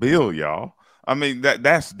 dollar bill, y'all. I mean,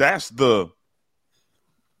 this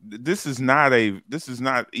is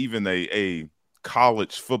not even a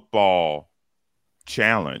college football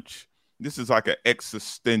challenge. This is like an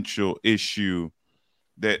existential issue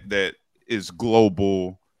that is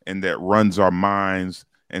global and that runs our minds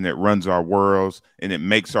and that runs our worlds and it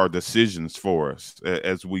makes our decisions for us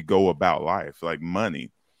as we go about life, like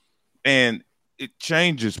money. And it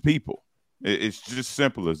changes people. It's just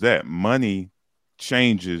simple as that. Money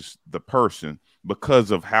changes the person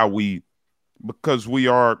because we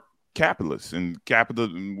are capitalists and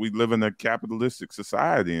we live in a capitalistic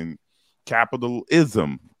society, and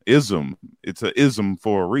capitalism it's an ism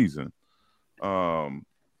for a reason. I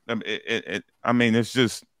mean, it's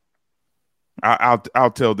just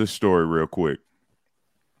I'll tell this story real quick.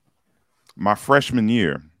 My freshman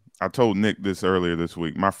year, I told Nick this earlier this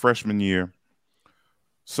week. My freshman year,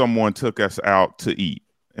 someone took us out to eat.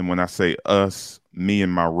 And when I say us, me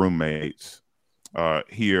and my roommates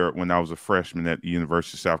here when I was a freshman at the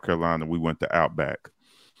University of South Carolina, we went to Outback.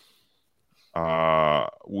 I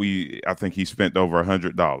think he spent over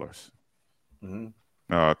 $100. Mm-hmm.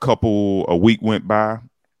 A week went by.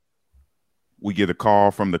 We get a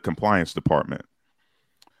call from the compliance department.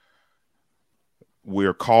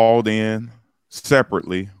 We're called in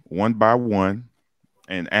separately, one by one,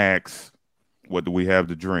 and asked, what do we have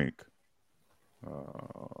to drink?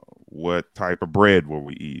 What type of bread were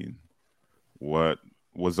we eating? What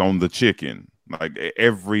was on the chicken? Like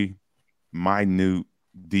every minute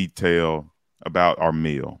detail about our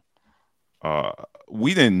meal.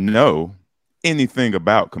 We didn't know anything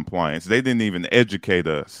about compliance. They didn't even educate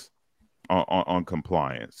us on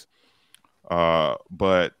compliance.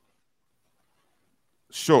 But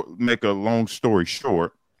make a long story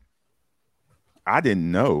short, I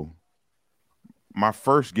didn't know. My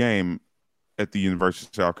first game at the University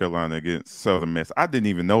of South Carolina against Southern Miss, I didn't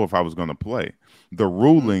even know if I was going to play. The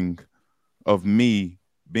ruling of me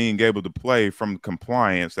being able to play from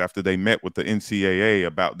compliance after they met with the NCAA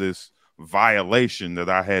about this violation that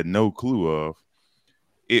I had no clue of,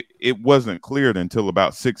 it wasn't cleared until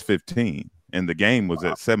about 6:15, and the game was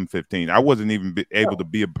at 7:15. I wasn't even able to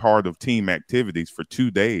be a part of team activities for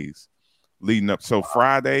 2 days leading up. So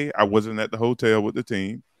Friday, I wasn't at the hotel with the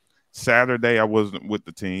team. Saturday, I wasn't with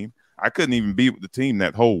the team. I couldn't even be with the team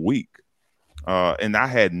that whole week. And I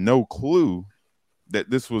had no clue that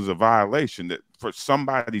this was a violation, that for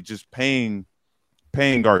somebody just paying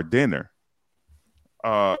our dinner.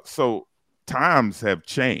 So times have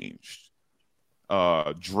changed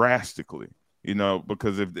drastically,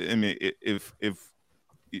 because if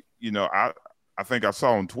I think I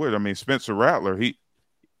saw on Twitter, Spencer Rattler,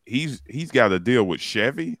 he's got a deal with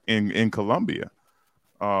Chevy in Columbia.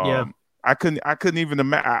 Yeah. I couldn't even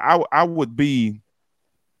imagine. I would be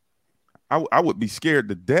scared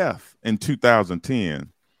to death in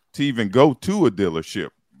 2010 to even go to a dealership,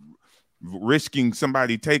 risking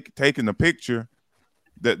somebody taking a picture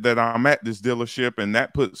that I'm at this dealership, and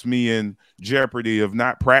that puts me in jeopardy of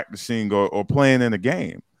not practicing or playing in a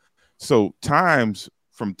game. So times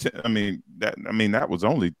that was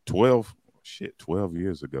only 12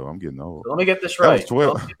 years ago. I'm getting old. Let me get this right.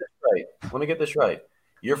 Let me get this right.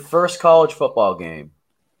 Your first college football game,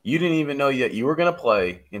 you didn't even know that you were going to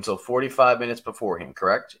play until 45 minutes beforehand,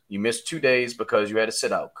 correct? You missed 2 days because you had to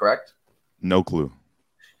sit out, correct? No clue.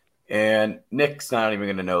 And Nick's not even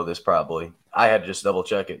going to know this probably. I had to just double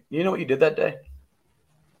check it. You know what you did that day?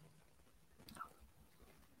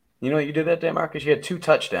 You know what you did that day, Marcus? You had 2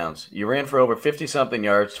 touchdowns. You ran for over 50-something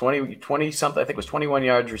yards, 20-something, I think it was 21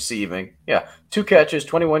 yards receiving. Yeah, 2 catches,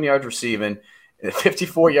 21 yards receiving,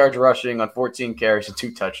 54 yards rushing on 14 carries and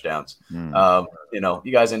 2 touchdowns. You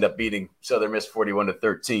guys end up beating Southern Miss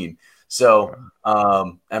 41-13. So,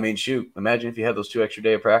 shoot, imagine if you had those 2 extra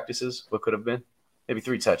day of practices, what could have been? Maybe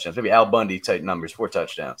 3 touchdowns, maybe Al Bundy type numbers, 4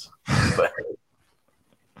 touchdowns. But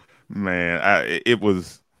man, it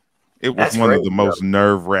was one of the most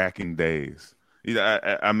nerve-wracking days. It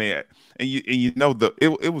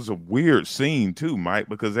was a weird scene too, Mike,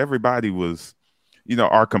 because everybody was,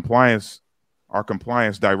 our compliance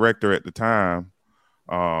director at the time,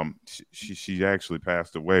 she actually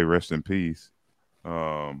passed away, rest in peace.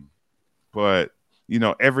 But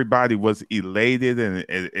everybody was elated and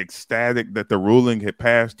ecstatic that the ruling had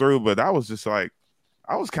passed through. But I was just like,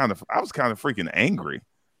 I was kind of freaking angry.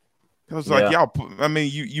 I was like, y'all,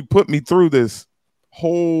 you put me through this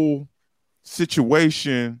whole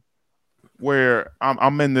situation where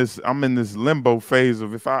I'm in this limbo phase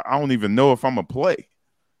of I don't even know if I'm gonna play.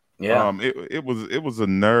 Yeah. It was a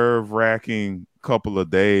nerve-wracking couple of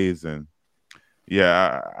days, and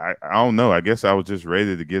I don't know. I guess I was just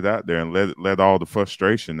ready to get out there and let all the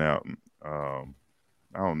frustration out. I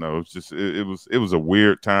don't know. It's just it was a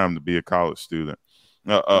weird time to be a college student.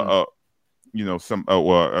 A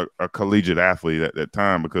collegiate athlete at that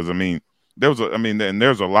time, because there's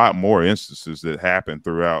a lot more instances that happened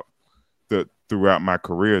throughout my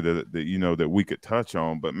career that we could touch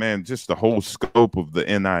on. But man, just the whole scope of the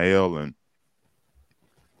NIL and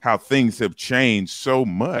how things have changed so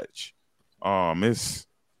much.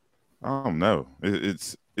 I don't know.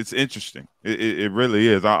 It's interesting. It really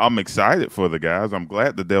is. I'm excited for the guys. I'm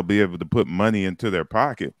glad that they'll be able to put money into their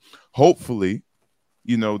pocket. Hopefully,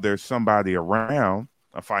 there's somebody around,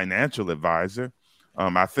 a financial advisor.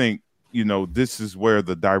 I think, this is where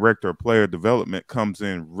the director of player development comes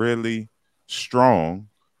in really strong.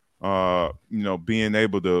 Being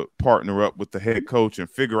able to partner up with the head coach and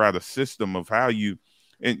figure out a system of how you,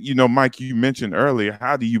 and, Mike, you mentioned earlier,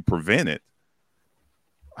 how do you prevent it?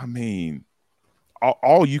 I mean,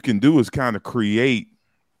 all you can do is kind of create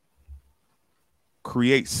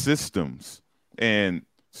systems and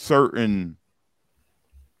certain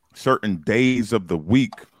days of the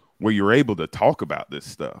week where you're able to talk about this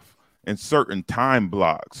stuff and certain time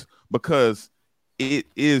blocks, because it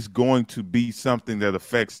is going to be something that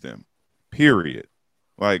affects them, period.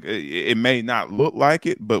 Like, it may not look like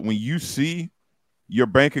it, but when you see your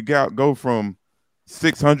bank account go from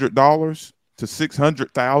 $600 to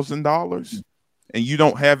 $600,000 and you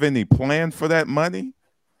don't have any plan for that money,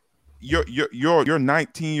 your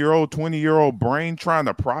 19-year-old, 20-year-old brain trying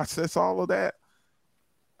to process all of that,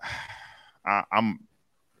 I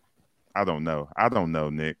don't know. I don't know,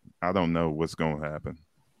 Nick. I don't know what's going to happen.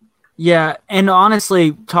 Yeah, and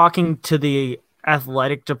honestly, talking to the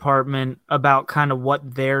athletic department about kind of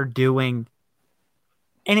what they're doing,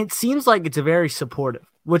 and it seems like it's very supportive,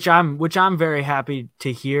 which I'm very happy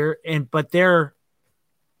to hear. But they're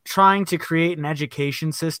trying to create an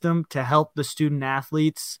education system to help the student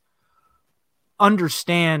athletes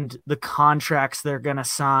understand the contracts they're going to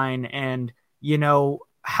sign and,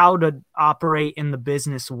 how to operate in the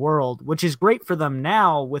business world, which is great for them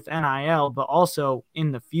now with NIL, but also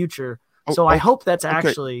in the future. So I hope that's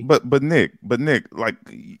actually. But Nick, like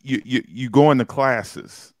you go into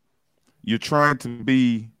classes, you're trying to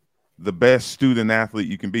be the best student athlete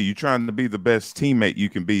you can be. You're trying to be the best teammate you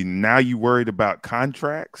can be. Now you worried about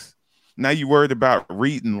contracts. Now you worried about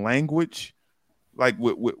reading language. Like,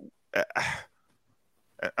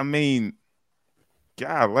 I mean,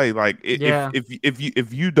 golly, like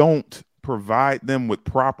if you don't provide them with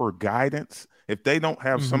proper guidance, if they don't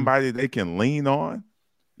have somebody they can lean on,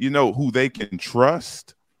 who they can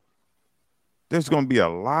trust, there's going to be a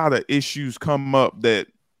lot of issues come up that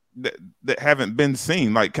haven't been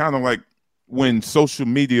seen. Like, kind of like when social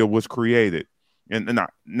media was created, and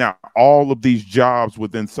now all of these jobs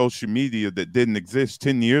within social media that didn't exist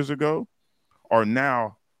 10 years ago are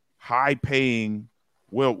now high paying.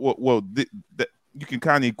 You can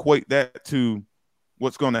kind of equate that to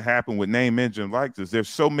what's going to happen with name engine likeness. There's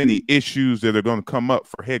so many issues that are going to come up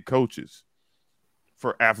for head coaches,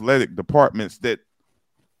 for athletic departments that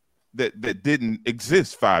didn't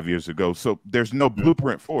exist 5 years ago. So there's no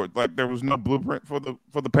blueprint for it. Like, there was no blueprint for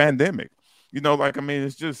the pandemic.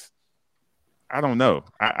 It's just, I don't know.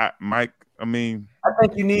 Mike, I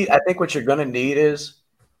think what you're going to need is,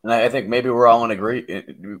 and I think maybe we're all in agree.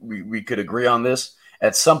 We could agree on this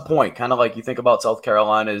at some point, kind of like you think about South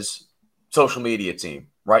Carolina's social media team,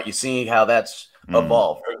 right? You see how that's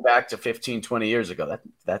evolved back to 15, 20 years ago.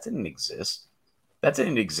 That didn't exist. That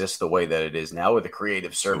didn't exist the way that it is now with the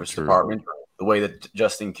creative service department, the way that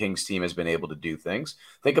Justin King's team has been able to do things.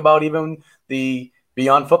 Think about even the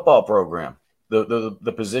Beyond Football program,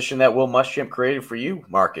 the position that Will Muschamp created for you,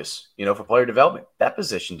 Marcus, for player development. That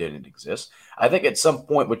position didn't exist. I think at some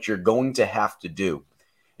point what you're going to have to do,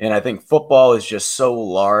 and I think football is just so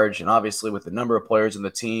large, and obviously with the number of players in the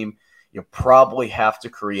team, you probably have to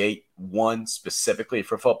create one specifically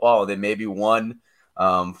for football and then maybe one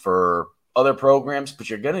for other programs, but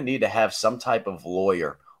you're going to need to have some type of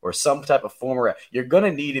lawyer or some type of former. You're going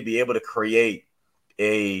to need to be able to create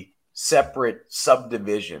a separate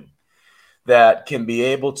subdivision that can be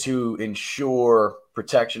able to ensure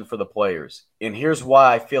protection for the players. And here's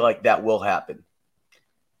why I feel like that will happen.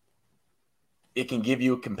 It can give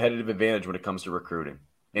you a competitive advantage when it comes to recruiting.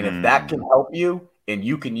 And if that can help you, and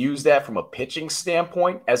you can use that from a pitching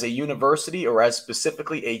standpoint as a university or as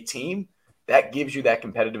specifically a team, that gives you that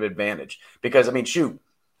competitive advantage. Because,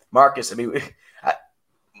 Marcus,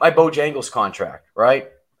 my Bojangles contract, right?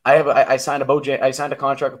 I signed a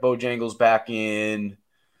contract with Bojangles back in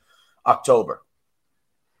October.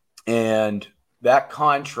 And that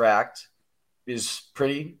contract is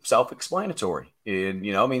pretty self-explanatory. And,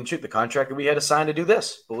 the contract that we had to sign to do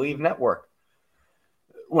this, Believe Network.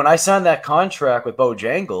 When I signed that contract with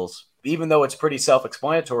Bojangles, even though it's pretty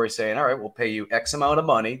self-explanatory, saying, all right, we'll pay you X amount of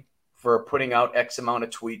money for putting out X amount of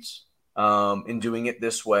tweets and doing it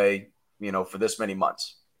this way, for this many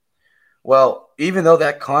months. Well, even though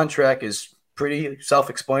that contract is pretty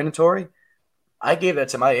self-explanatory, I gave that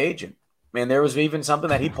to my agent. Man, there was even something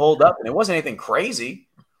that he pulled up, and it wasn't anything crazy.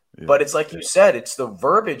 But it's like you said, it's the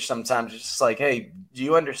verbiage sometimes. It's just like, hey, do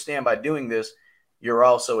you understand by doing this, you're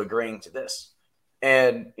also agreeing to this?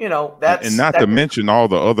 And, that's – And not to mention all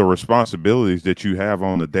the other responsibilities that you have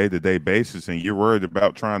on a day-to-day basis, and you're worried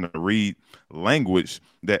about trying to read language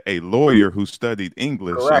that a lawyer who studied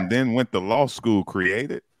English and then went to law school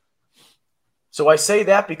created. So I say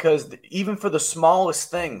that because even for the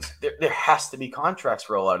smallest things, there has to be contracts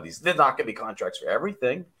for a lot of these. There's not going to be contracts for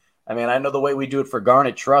everything. I mean, I know the way we do it for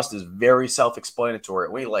Garnet Trust is very self-explanatory.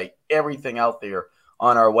 We lay everything out there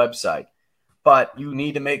on our website. But you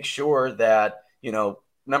need to make sure that,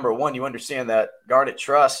 number one, you understand that Garnet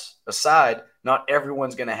Trust aside, not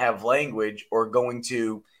everyone's going to have language or going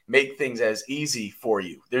to make things as easy for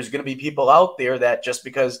you. There's going to be people out there that just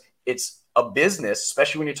because it's a business,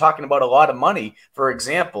 especially when you're talking about a lot of money. For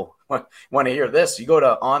example, want to hear this? You go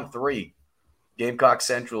to On3, Gamecock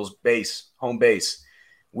Central's home base.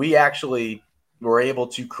 We actually were able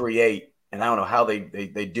to create, and I don't know how they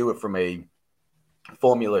do it from a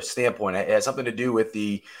formula standpoint. It has something to do with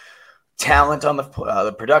the talent on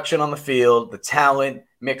the production on the field, the talent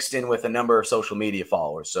mixed in with a number of social media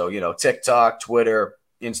followers. So, TikTok, Twitter,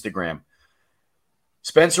 Instagram.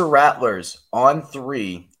 Spencer Rattler's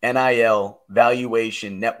On3 NIL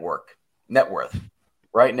valuation net worth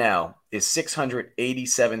right now is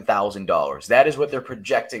 $687,000. That is what they're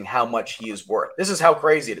projecting how much he is worth. This is how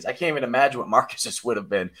crazy it is. I can't even imagine what Marcus's would have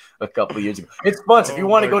been a couple of years ago. It's fun. If you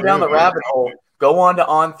want to go down the rabbit hole, go on to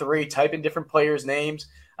On3, type in different players' names.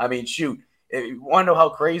 I mean, shoot, if you want to know how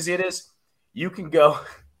crazy it is, you can go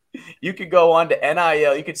on to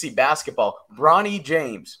NIL. You can see basketball. Bronny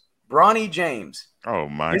James. Oh,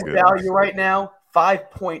 my His goodness. value right now,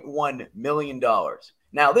 $5.1 million.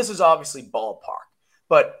 Now, this is obviously ballpark,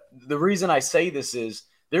 but the reason I say this is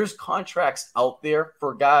there's contracts out there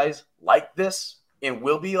for guys like this and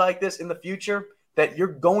will be like this in the future that you're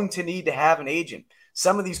going to need to have an agent.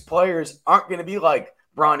 Some of these players aren't going to be like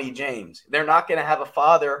Bronny James. They're not going to have a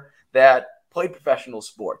father that played professional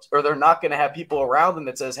sports, or they're not going to have people around them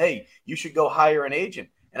that says, hey, you should go hire an agent.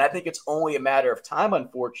 And I think it's only a matter of time,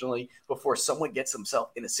 unfortunately, before someone gets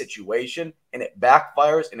himself in a situation and it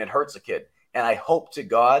backfires and it hurts a kid. And I hope to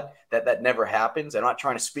God that never happens. I'm not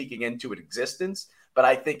trying to speak into its existence, but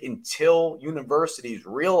I think until universities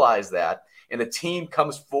realize that and a team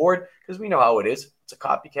comes forward, because we know how it is. It's a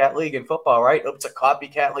copycat league in football, right? It's a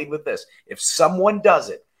copycat league with this. If someone does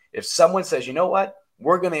it, if someone says, you know what,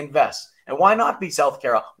 we're going to invest. And why not be South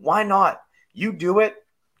Carolina? Why not? You do it.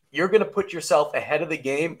 You're going to put yourself ahead of the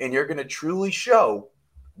game, and you're going to truly show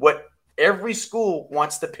what every school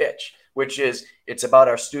wants to pitch, which is it's about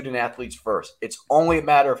our student athletes first. It's only a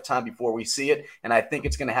matter of time before we see it, and I think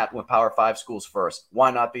it's going to happen with Power 5 schools first.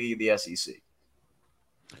 Why not be the SEC?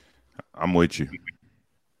 I'm with you.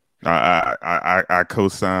 I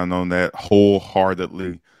co-sign on that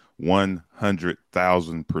wholeheartedly,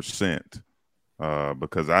 100,000%.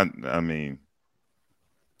 Because I mean,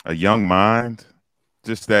 a young mind.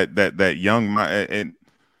 Just that young mind, and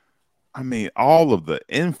I mean, all of the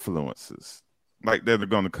influences like that are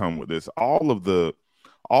going to come with this. All of the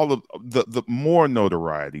more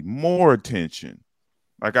notoriety, more attention.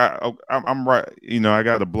 Like I'm right. I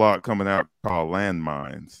got a blog coming out called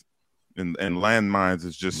Landmines, and Landmines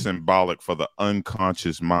is just symbolic for the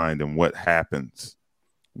unconscious mind and what happens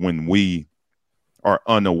when we are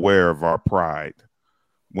unaware of our pride,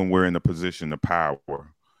 when we're in a position of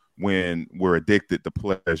power, when we're addicted to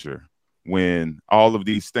pleasure, when all of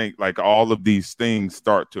these things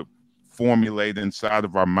start to formulate inside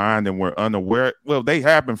of our mind and we're unaware. Well, they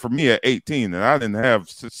happened for me at 18, and I didn't have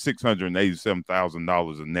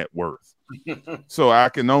 $687,000 of net worth. So I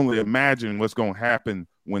can only imagine what's going to happen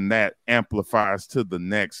when that amplifies to the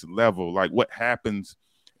next level, like what happens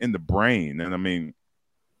in the brain. And I mean,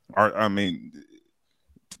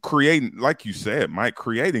 creating, like you said, Mike,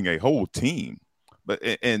 creating a whole team. But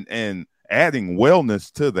and adding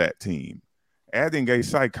wellness to that team, adding a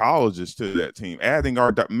psychologist to that team,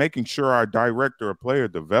 making sure our director of player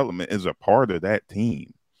development is a part of that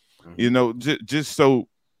team. Just so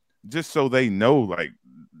they know, like,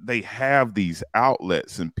 they have these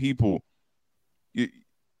outlets, and people,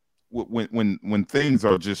 when things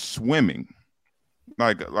are just swimming,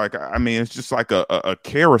 like I mean, it's just like a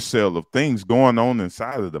carousel of things going on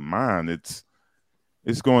inside of the mind.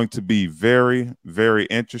 It's going to be very, very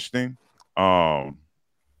interesting. This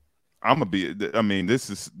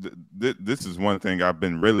is one thing I've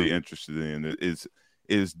been really interested in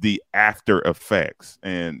is the after effects.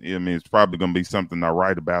 And I mean, it's probably going to be something I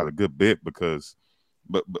write about a good bit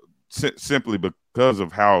simply because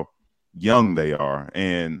of how young they are,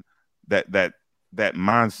 and that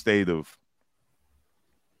mind state of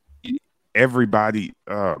everybody,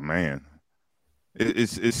 oh man,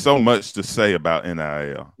 it's so much to say about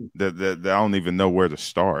NIL that I don't even know where to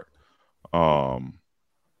start.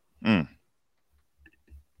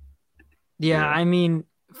 Yeah, I mean,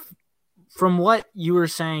 from what you were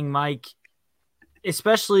saying, Mike,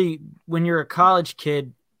 especially when you're a college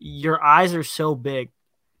kid, your eyes are so big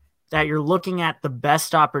that you're looking at the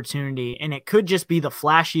best opportunity, and it could just be the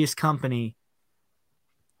flashiest company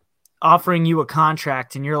offering you a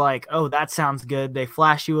contract, and you're like, oh, that sounds good. They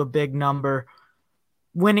flash you a big number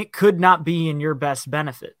when it could not be in your best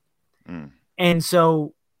benefit. And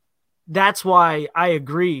so that's why I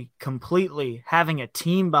agree completely, having a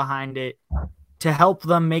team behind it to help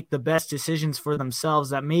them make the best decisions for themselves,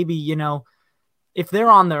 that maybe, you know, if they're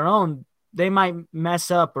on their own, they might mess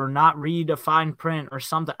up or not read a fine print or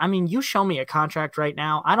something. I mean, you show me a contract right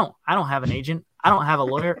now. I don't have an agent. I don't have a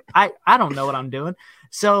lawyer. I don't know what I'm doing.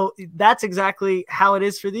 So that's exactly how it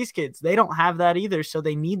is for these kids. They don't have that either. So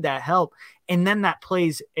they need that help. And then that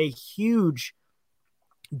plays a huge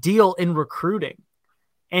deal in recruiting.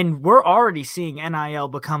 And we're already seeing NIL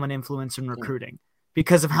become an influence in recruiting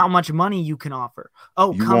because of how much money you can offer.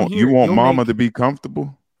 Oh, you want mama to be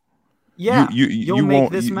comfortable? Yeah, you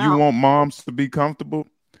want moms to be comfortable.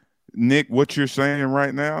 Nick, what you're saying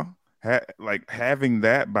right now, like having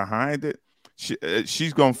that behind it,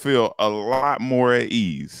 she's gonna feel a lot more at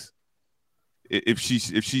ease if she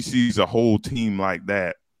sees a whole team like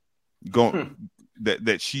that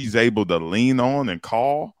that she's able to lean on and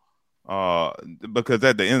call. Because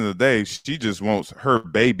at the end of the day, she just wants her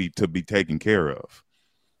baby to be taken care of,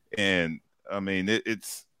 and I mean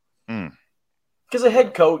it's because a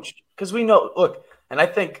head coach. Because we know, look, and I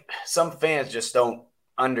think some fans just don't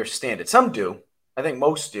understand it. Some do. I think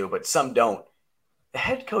most do, but some don't. The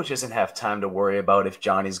head coach doesn't have time to worry about if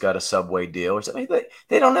Johnny's got a Subway deal or something.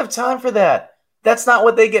 They don't have time for that. That's not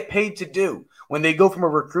what they get paid to do. When they go from a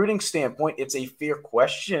recruiting standpoint, it's a fair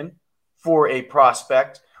question for a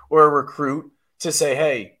prospect or a recruit to say,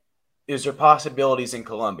 hey, is there possibilities in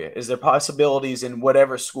Columbia? Is there possibilities in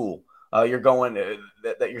whatever school you're going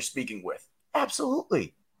that you're speaking with?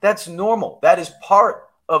 Absolutely. That's normal. That is part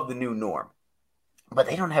of the new norm. But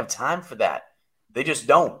they don't have time for that. They just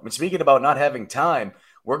don't. And speaking about not having time,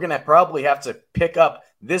 we're going to probably have to pick up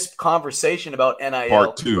this conversation about NIL.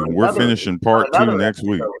 Part 2. We're finishing part 2 next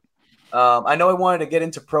week. I know I wanted to get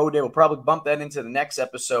into Pro Day. We'll probably bump that into the next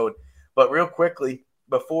episode. But real quickly,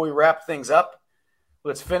 before we wrap things up,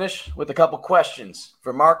 let's finish with a couple questions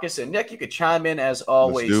for Marcus and Nick. You could chime in as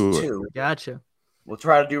always, too. Gotcha. We'll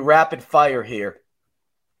try to do rapid fire here.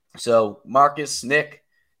 So, Marcus, Nick,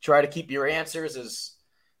 try to keep your answers as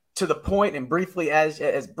to the point and briefly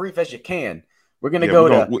as brief as you can. We're going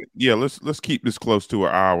to let's keep this close to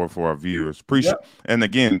an hour for our viewers. And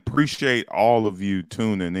again, appreciate all of you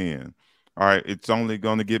tuning in. All right, it's only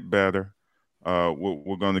going to get better.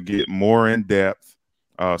 We're going to get more in depth.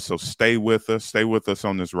 So stay with us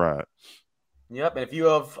on this ride. Yep, and if you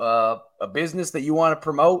have a business that you want to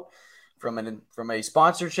promote from a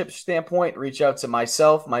sponsorship standpoint, reach out to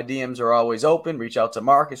myself. My DMs are always open. Reach out to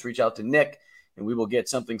Marcus, reach out to Nick, and we will get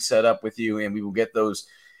something set up with you, and we will get those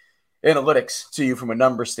analytics to you from a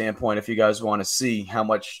number standpoint if you guys want to see how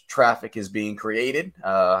much traffic is being created.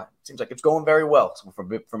 Seems like it's going very well. So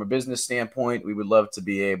from a business standpoint, we would love to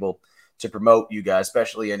be able to promote you guys,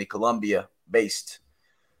 especially any Columbia-based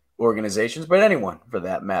organizations, but anyone for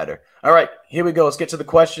that matter. All right, here we go. Let's get to the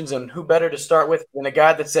questions, and who better to start with than a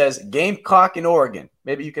guy that says Gamecock in Oregon.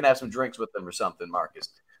 Maybe you can have some drinks with them or something, Marcus.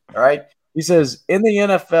 All right. He says, in the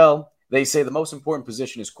NFL, they say the most important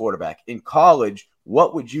position is quarterback. In college,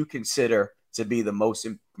 what would you consider to be the most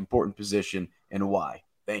important position and why?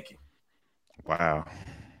 Thank you. Wow.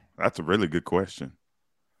 That's a really good question.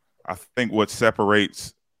 I think what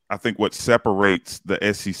separates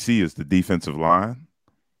the SEC is the defensive line.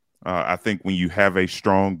 I think when you have a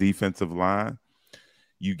strong defensive line,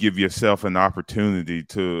 you give yourself an opportunity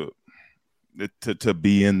to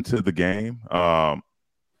be into the game. I'm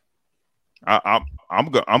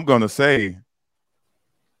gonna say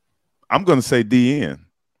DN.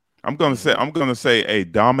 I'm gonna say a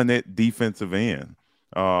dominant defensive end.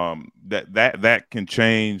 That can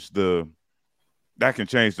change the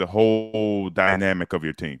whole dynamic of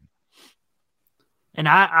your team. And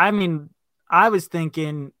I mean, I was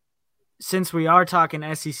thinking, since we are talking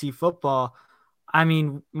SEC football, I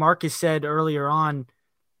mean, Marcus said earlier on,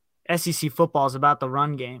 SEC football is about the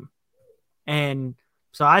run game. And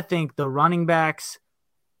so I think the running backs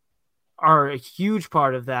are a huge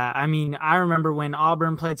part of that. I mean, I remember when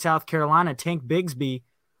Auburn played South Carolina, Tank Bigsby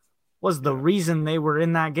was the reason they were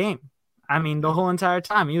in that game. I mean, the whole entire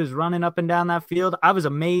time he was running up and down that field. I was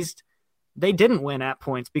amazed they didn't win at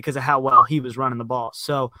points because of how well he was running the ball.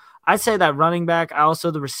 So I'd say that running back,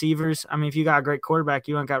 also the receivers. I mean, if you got a great quarterback,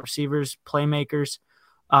 you ain't got receivers, playmakers.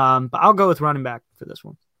 But I'll go with running back for this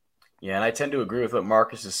one. Yeah, and I tend to agree with what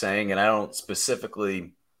Marcus is saying, and I don't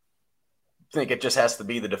specifically think it just has to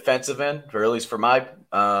be the defensive end, or at least for my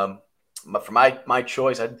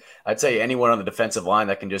choice. I'd say anyone on the defensive line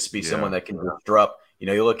that can just be someone that can disrupt. You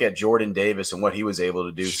know, you look at Jordan Davis and what he was able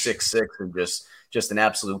to do, 6'6", and just an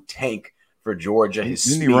absolute tank for Georgia.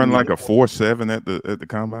 Didn't he run like a 4.7 at the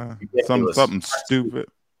combine? Something stupid.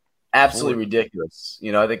 Absolutely ridiculous.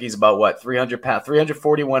 You know, I think he's about what 300 pounds,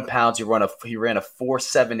 341 pounds. He ran a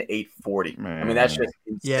 4.7 840. I mean, that's just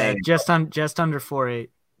insane. Yeah, just under 4.8.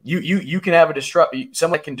 You can have a disrupt.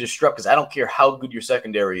 Someone can disrupt because I don't care how good your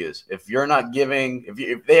secondary is. If you're not giving,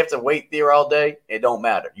 if they have to wait there all day, it don't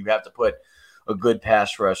matter. You have to put a good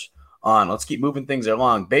pass rush on. Let's keep moving things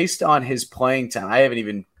along. Based on his playing time, I haven't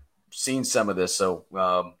even seen some of this, so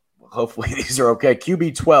hopefully these are okay.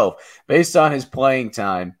 QB 12. Based on his playing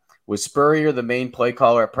time. Was Spurrier the main play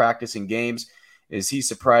caller at practice and games? Is he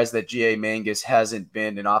surprised that G.A. Mangus hasn't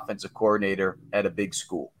been an offensive coordinator at a big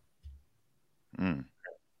school?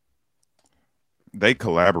 They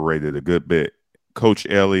collaborated a good bit. Coach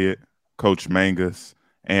Elliott, Coach Mangus,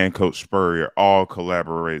 and Coach Spurrier all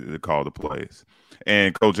collaborated to call the plays.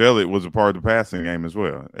 And Coach Elliott was a part of the passing game as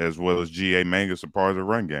well as G.A. Mangus a part of the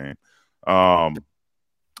run game.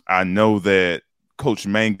 I know that Coach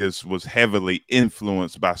Mangus was heavily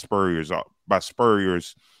influenced by Spurrier's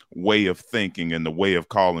way of thinking and the way of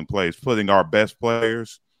calling plays, putting our best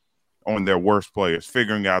players on their worst players,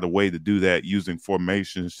 figuring out a way to do that, using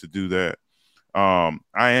formations to do that. I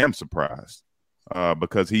am surprised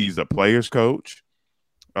because he's a player's coach.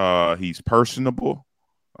 He's personable.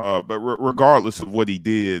 But regardless of what he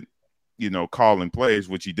did, you know, calling plays,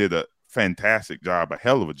 which he did a fantastic job, a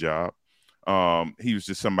hell of a job. He was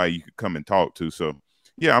just somebody you could come and talk to. So,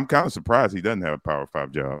 yeah, I'm kind of surprised he doesn't have a Power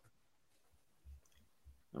 5 job.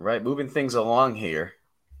 All right, moving things along here.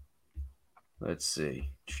 Let's see.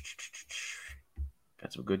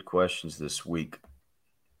 Got some good questions this week.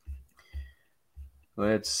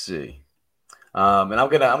 Let's see. And I'm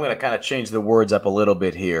gonna kind of change the words up a little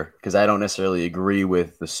bit here because I don't necessarily agree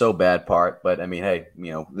with the so bad part. But I mean, hey,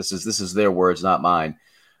 you know, this is their words, not mine.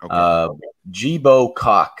 Okay. Jibo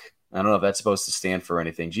Cock. I don't know if that's supposed to stand for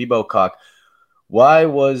anything. Jibo Cock. Why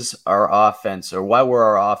were our offenses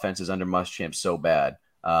under Muschamp so bad?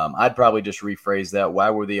 I'd probably just rephrase that.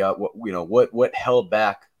 Why were what held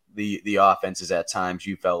back the offenses at times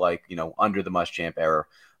you felt like, you know, under the Muschamp era?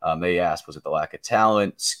 They asked, was it the lack of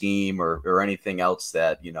talent, scheme, or anything else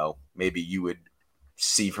that, you know, maybe you would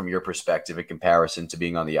see from your perspective in comparison to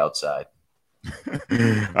being on the outside?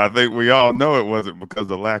 I think we all know it wasn't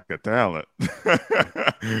because of lack of talent.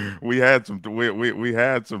 we had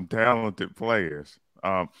some talented players.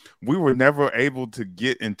 We were never able to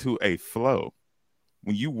get into a flow.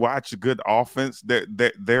 When you watch a good offense,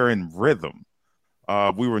 they're in rhythm.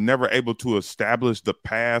 We were never able to establish the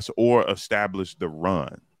pass or establish the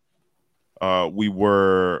run. We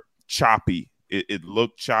were choppy. It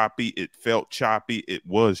looked choppy. It felt choppy. It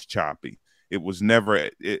was choppy. It was never.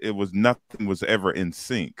 It was nothing was ever in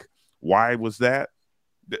sync. Why was that?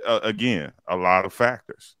 Again, a lot of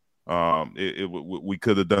factors. We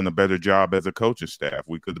could have done a better job as a coaching staff.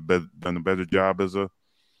 We could have done a better job as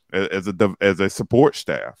a support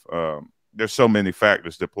staff. There's so many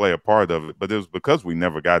factors that play a part of it, but it was because we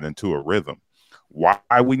never got into a rhythm. Why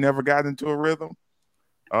we never got into a rhythm?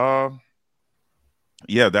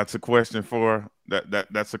 Yeah, that's a question for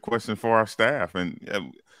that's a question for our staff,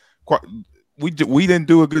 and we didn't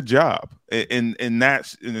do a good job, and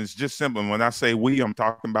it's just simple. When I say we, I'm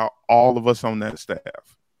talking about all of us on that staff.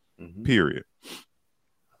 Mm-hmm. Period.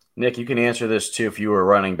 Nick, you can answer this too if you were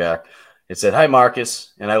running back. It said, "Hi,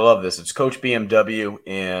 Marcus," and I love this. It's Coach BMW,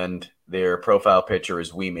 and their profile picture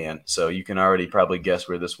is Wee Man. So you can already probably guess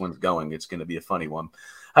where this one's going. It's going to be a funny one.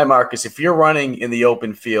 Hi, Marcus. If you're running in the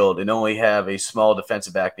open field and only have a small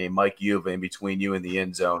defensive back named Mike Uva in between you and the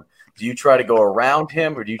end zone, do you try to go around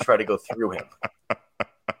him or do you try to go through him?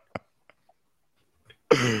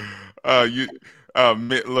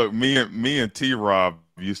 Look, me and T-Rob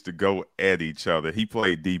used to go at each other. He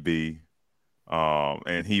played DB,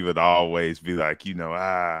 and he would always be like,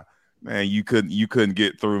 man, you couldn't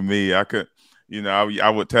get through me. I could, I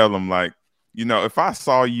would tell him like, if I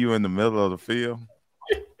saw you in the middle of the field,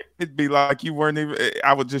 it'd be like you weren't even.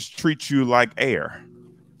 I would just treat you like air,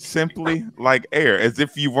 simply like air, as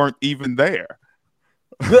if you weren't even there.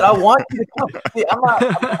 Good. I want you to come. See, I'm not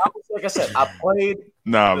like I said, I played.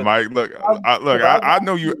 Nah, Mike. Look, I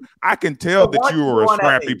know you. I can tell that you were a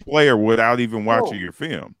scrappy player without even watching your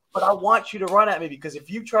film. But I want you to run at me because if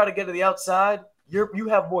you try to get to the outside, you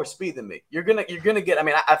have more speed than me. You're gonna get. I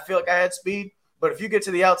mean, I feel like I had speed, but if you get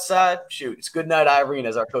to the outside, shoot, it's good night, Irene,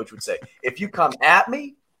 as our coach would say. If you come at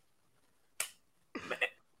me, man,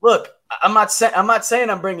 look, I'm not saying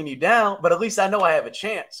I'm bringing you down, but at least I know I have a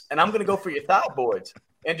chance, and I'm gonna go for your thigh boards.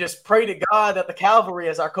 And just pray to God that the cavalry,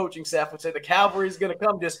 as our coaching staff would say, the cavalry is going to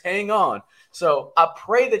come. Just hang on. So I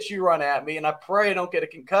pray that you run at me, and I pray I don't get a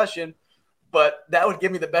concussion. But that would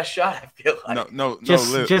give me the best shot, I feel like.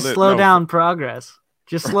 Just slow down progress.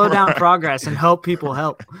 Just slow down progress and hope people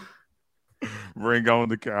help. Bring on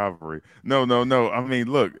the cavalry. No. I mean,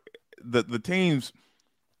 look, the teams,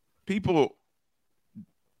 people,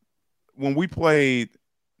 when we played,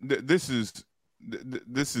 this is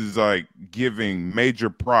like giving major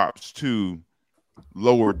props to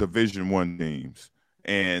lower Division I teams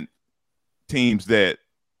and teams that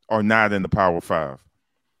are not in the Power Five.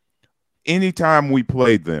 Anytime we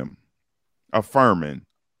played them, a Furman,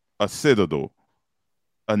 a Citadel,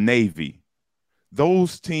 a Navy,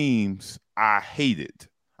 those teams I hated.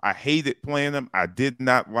 I hated playing them. I did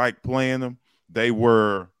not like playing them.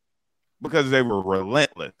 Because they were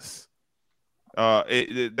relentless.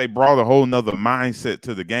 They brought a whole nother mindset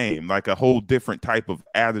to the game, like a whole different type of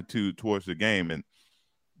attitude towards the game. And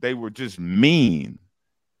they were just mean.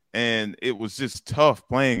 And it was just tough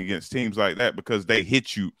playing against teams like that because they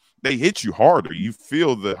hit you harder. You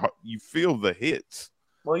feel the hits.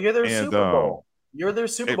 Well, you're their Super Bowl. You're their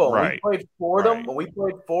Super Bowl. Right, we played Fordham. When we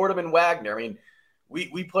played Fordham and Wagner, I mean,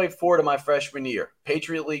 we played Fordham my freshman year.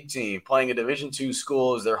 Patriot League team playing a Division II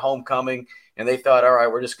school as their homecoming. And they thought, all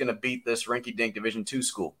right, we're just going to beat this rinky-dink Division II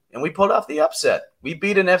school. And we pulled off the upset. We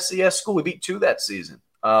beat an FCS school. We beat 2 that season.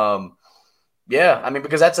 Yeah, I mean,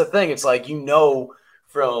 because that's the thing. It's like,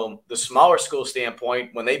 from the smaller school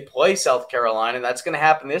standpoint, when they play South Carolina, and that's going to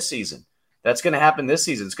happen this season. It's going to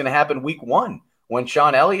happen week 1 when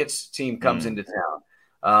Sean Elliott's team comes into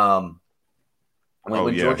town.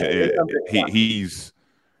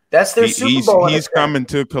 That's their Super Bowl. He's coming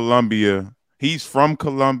to Columbia. He's from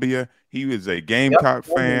Columbia. He is a Gamecock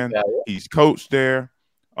fan. He's coached there.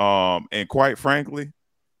 And quite frankly,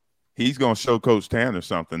 he's going to show Coach Tanner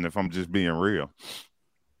something if I'm just being real.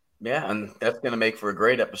 Yeah, and that's going to make for a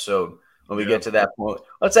great episode when we get to that point.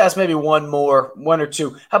 Let's ask maybe one or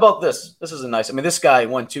two. How about this? This is a nice – I mean, this guy,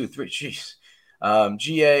 1, 2, 3, jeez.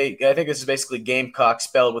 GA, I think this is basically Gamecock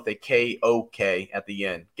spelled with a K-O-K at the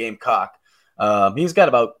end, Gamecock. He's got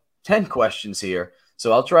about 10 questions here,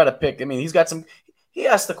 so I'll try to pick – I mean, he's got some – he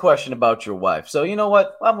asked the question about your wife. So you know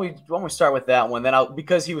what? Why don't we start with that one? Then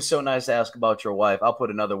because he was so nice to ask about your wife, I'll put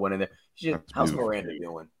another one in there. How's Miranda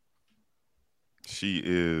doing? She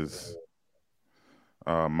is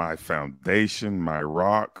my foundation, my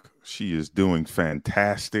rock. She is doing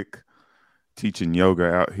fantastic. Teaching yoga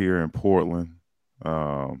out here in Portland.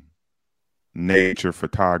 Nature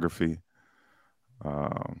photography.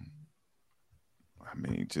 I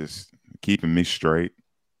mean, just keeping me straight.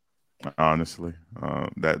 Honestly,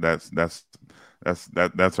 that's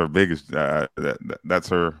her biggest. That's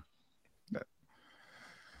her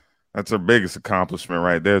biggest accomplishment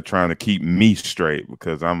right there. Trying to keep me straight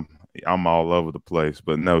because I'm all over the place.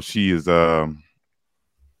 But no, she is.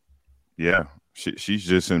 She's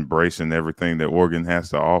just embracing everything that Oregon has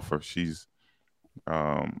to offer. She's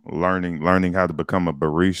learning how to become a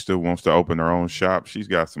barista. Wants to open her own shop. She's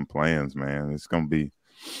got some plans, man. It's gonna be.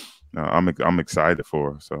 I'm excited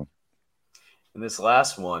for her. So. And this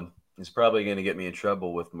last one is probably going to get me in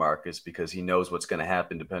trouble with Marcus because he knows what's going to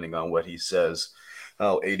happen depending on what he says.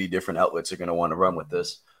 80 different outlets are going to want to run with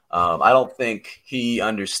this. I don't think he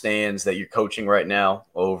understands that you're coaching right now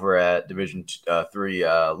over at Division III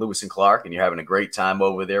Lewis and Clark, and you're having a great time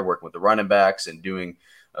over there working with the running backs and doing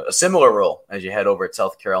a similar role as you head over at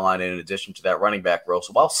South Carolina in addition to that running back role.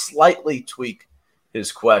 So I'll slightly tweak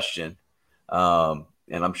his question, and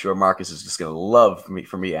I'm sure Marcus is just going to love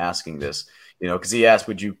for me asking this. Because he asked,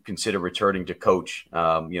 would you consider returning to coach,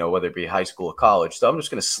 whether it be high school or college? So I'm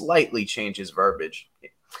just going to slightly change his verbiage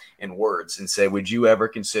and words and say, would you ever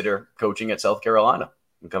consider coaching at South Carolina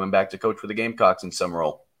and coming back to coach for the Gamecocks in some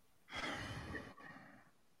role?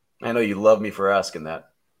 I know you love me for asking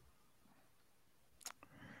that.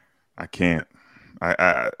 I can't.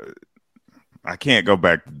 I can't go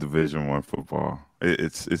back to Division I football.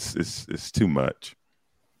 It's too much.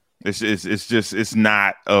 It's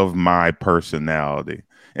not of my personality.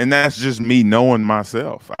 And that's just me knowing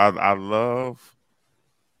myself. I love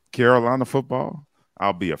Carolina football.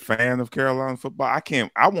 I'll be a fan of Carolina football.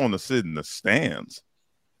 I want to sit in the stands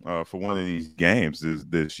for one of these games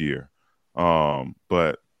this year.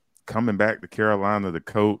 But coming back to Carolina, the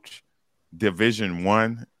coach, Division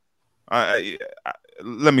I,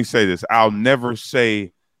 let me say this. I'll never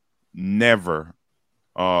say never,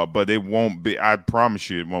 but it won't be. I promise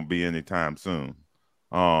you, it won't be anytime soon.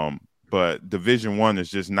 But Division I is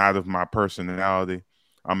just not of my personality.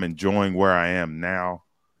 I'm enjoying where I am now.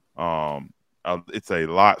 It's a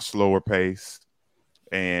lot slower pace,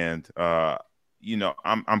 and I'm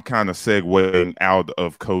kind of segueing out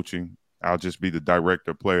of coaching. I'll just be the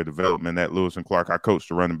director of player development at Lewis and Clark. I coached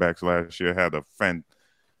the running backs last year. Had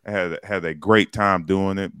a great time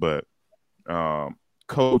doing it, but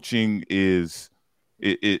coaching is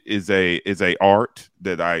a art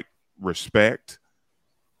that I respect.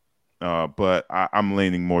 But I'm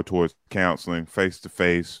leaning more towards counseling,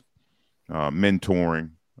 face-to-face,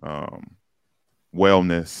 mentoring,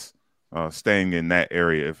 wellness, staying in that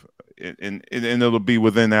area, and it'll be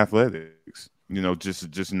within athletics.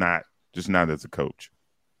 Just not as a coach.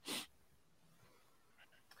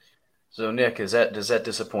 So, Nick, does that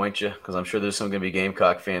disappoint you? Because I'm sure there's some going to be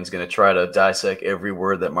Gamecock fans going to try to dissect every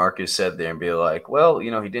word that Marcus said there and be like, well, he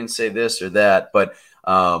didn't say this or that. But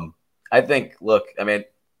I think, look, I mean,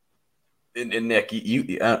 and Nick, I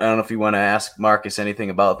don't know if you want to ask Marcus anything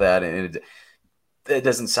about that. And it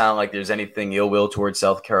doesn't sound like there's anything ill will towards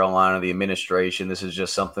South Carolina, the administration. This is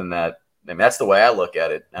just something that, I mean, that's the way I look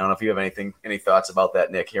at it. I don't know if you have any thoughts about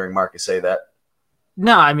that, Nick, hearing Marcus say that.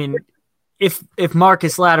 No, I mean, if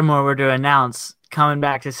Marcus Lattimore were to announce coming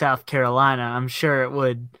back to South Carolina, I'm sure it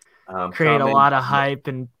would create a lot of hype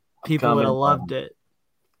and people would have loved it.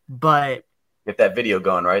 But get that video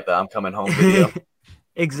going, right? The I'm coming home video.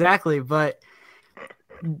 Exactly. But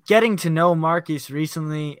getting to know Marcus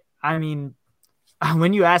recently, I mean,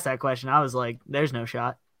 when you asked that question, I was like, there's no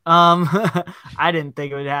shot. I didn't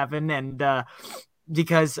think it would happen. And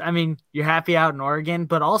because, I mean, you're happy out in Oregon,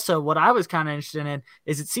 but also what I was kind of interested in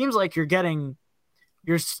is it seems like you're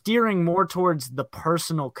steering more towards the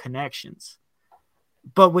personal connections,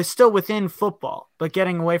 but still within football, but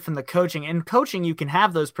getting away from the coaching. And coaching, you can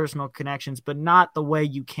have those personal connections, but not the way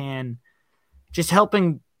you can just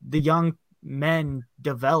helping the young men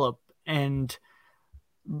develop and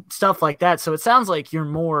stuff like that. So it sounds like you're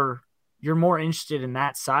more interested in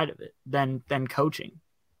that side of it than coaching.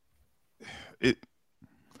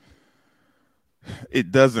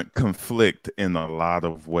 It doesn't conflict in a lot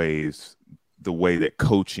of ways the way that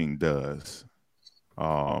coaching does.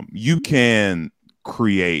 You can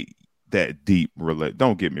create that deep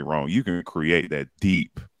don't get me wrong, you can create that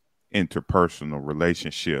deep interpersonal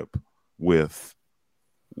relationship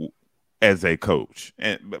as a coach,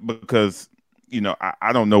 and because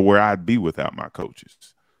I don't know where I'd be without my coaches.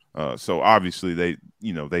 So obviously they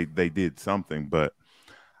did something, but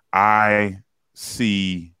I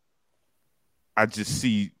just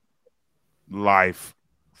see life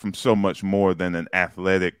from so much more than an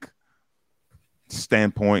athletic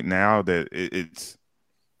standpoint now that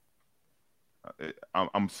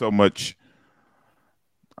I'm so much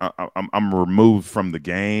I'm removed from the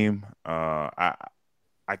game. I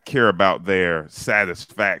care about their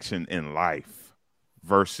satisfaction in life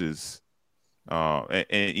versus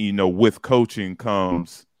with coaching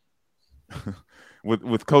comes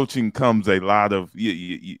with coaching comes a lot of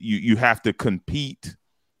you have to compete,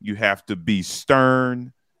 you have to be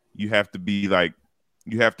stern, you have to be like,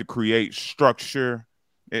 you have to create structure,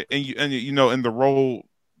 and in the role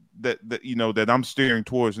that I'm steering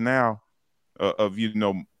towards now, of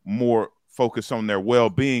more focus on their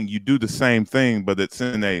well-being. You do the same thing, but it's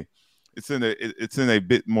in a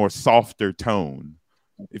bit more softer tone,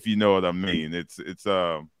 if you know what I mean. It's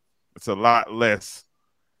a lot less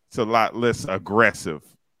aggressive,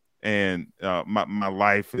 and my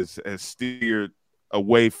life has steered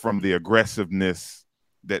away from the aggressiveness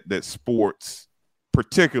that sports,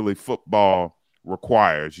 particularly football,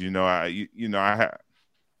 requires. If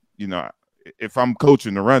I'm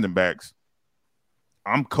coaching the running backs,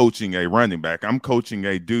 I'm coaching a running back. I'm coaching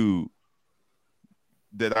a dude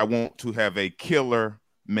that I want to have a killer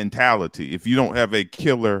mentality. If you don't have a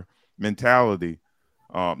killer mentality,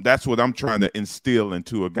 that's what I'm trying to instill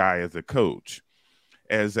into a guy as a coach.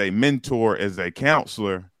 As a mentor, as a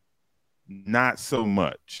counselor, not so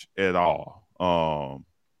much at all.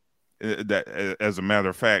 That, as a matter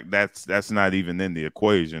of fact, that's not even in the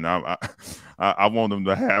equation. I want them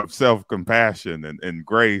to have self-compassion and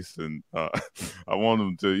grace, and I want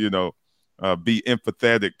them to be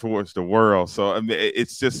empathetic towards the world. So I mean,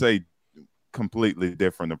 it's just a completely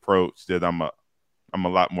different approach that I'm a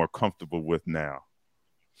lot more comfortable with now.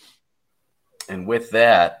 And with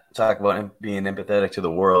that, talk about being empathetic to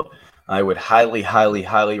the world. I would highly, highly,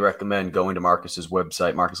 highly recommend going to Marcus's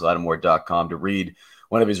website, marcuslattimore.com, to read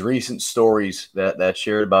one of his recent stories that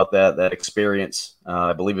shared about that experience.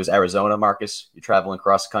 I believe it was Arizona, Marcus. You're traveling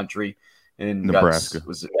cross country in Nebraska.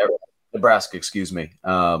 Nebraska, excuse me.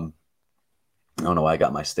 I don't know why I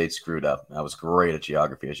got my state screwed up. I was great at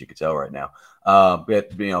geography, as you can tell right now.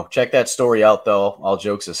 But check that story out, though. All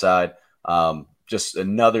jokes aside, just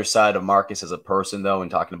another side of Marcus as a person, though,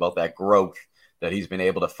 and talking about that growth that he's been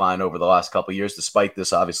able to find over the last couple of years, despite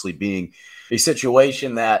this obviously being a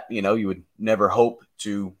situation that, you would never hope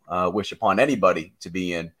to wish upon anybody to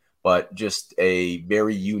be in, but just a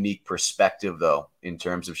very unique perspective, though, in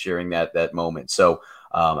terms of sharing that moment. So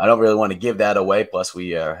I don't really want to give that away. Plus, we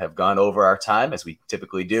have gone over our time, as we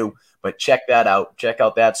typically do. But check that out. Check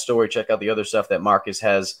out that story. Check out the other stuff that Marcus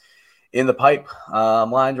has in the pipe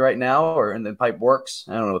lines right now, or in the pipe works.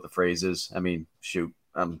 I don't know what the phrase is. I mean, shoot.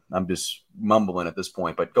 I'm just mumbling at this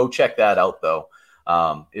point, but go check that out, though.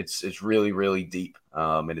 It's really, really deep,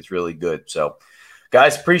 and it's really good. So,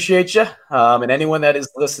 guys, appreciate you. And anyone that is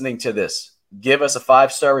listening to this, give us a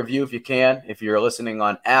 5-star review if you can. If you're listening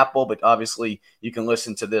on Apple, but obviously you can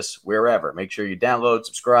listen to this wherever. Make sure you download,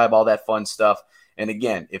 subscribe, all that fun stuff. And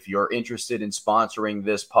again, if you're interested in sponsoring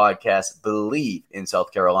this podcast, Believe in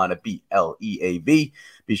South Carolina, BLEAV,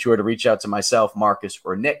 be sure to reach out to myself, Marcus,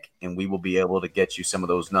 or Nick, and we will be able to get you some of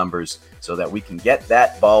those numbers so that we can get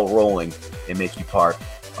that ball rolling and make you part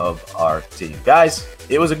of our team. Guys,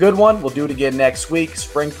 it was a good one. We'll do it again next week.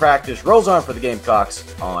 Spring practice rolls on for the Gamecocks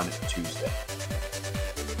on Tuesday.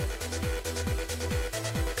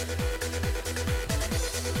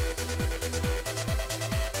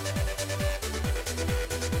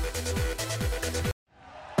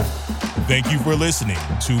 Thank you for listening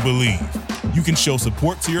to Believe. You can show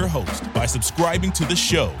support to your host by subscribing to the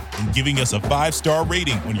show and giving us a 5-star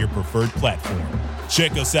rating on your preferred platform.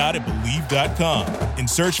 Check us out at Believe.com and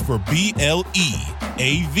search for BLEAV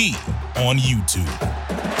on YouTube.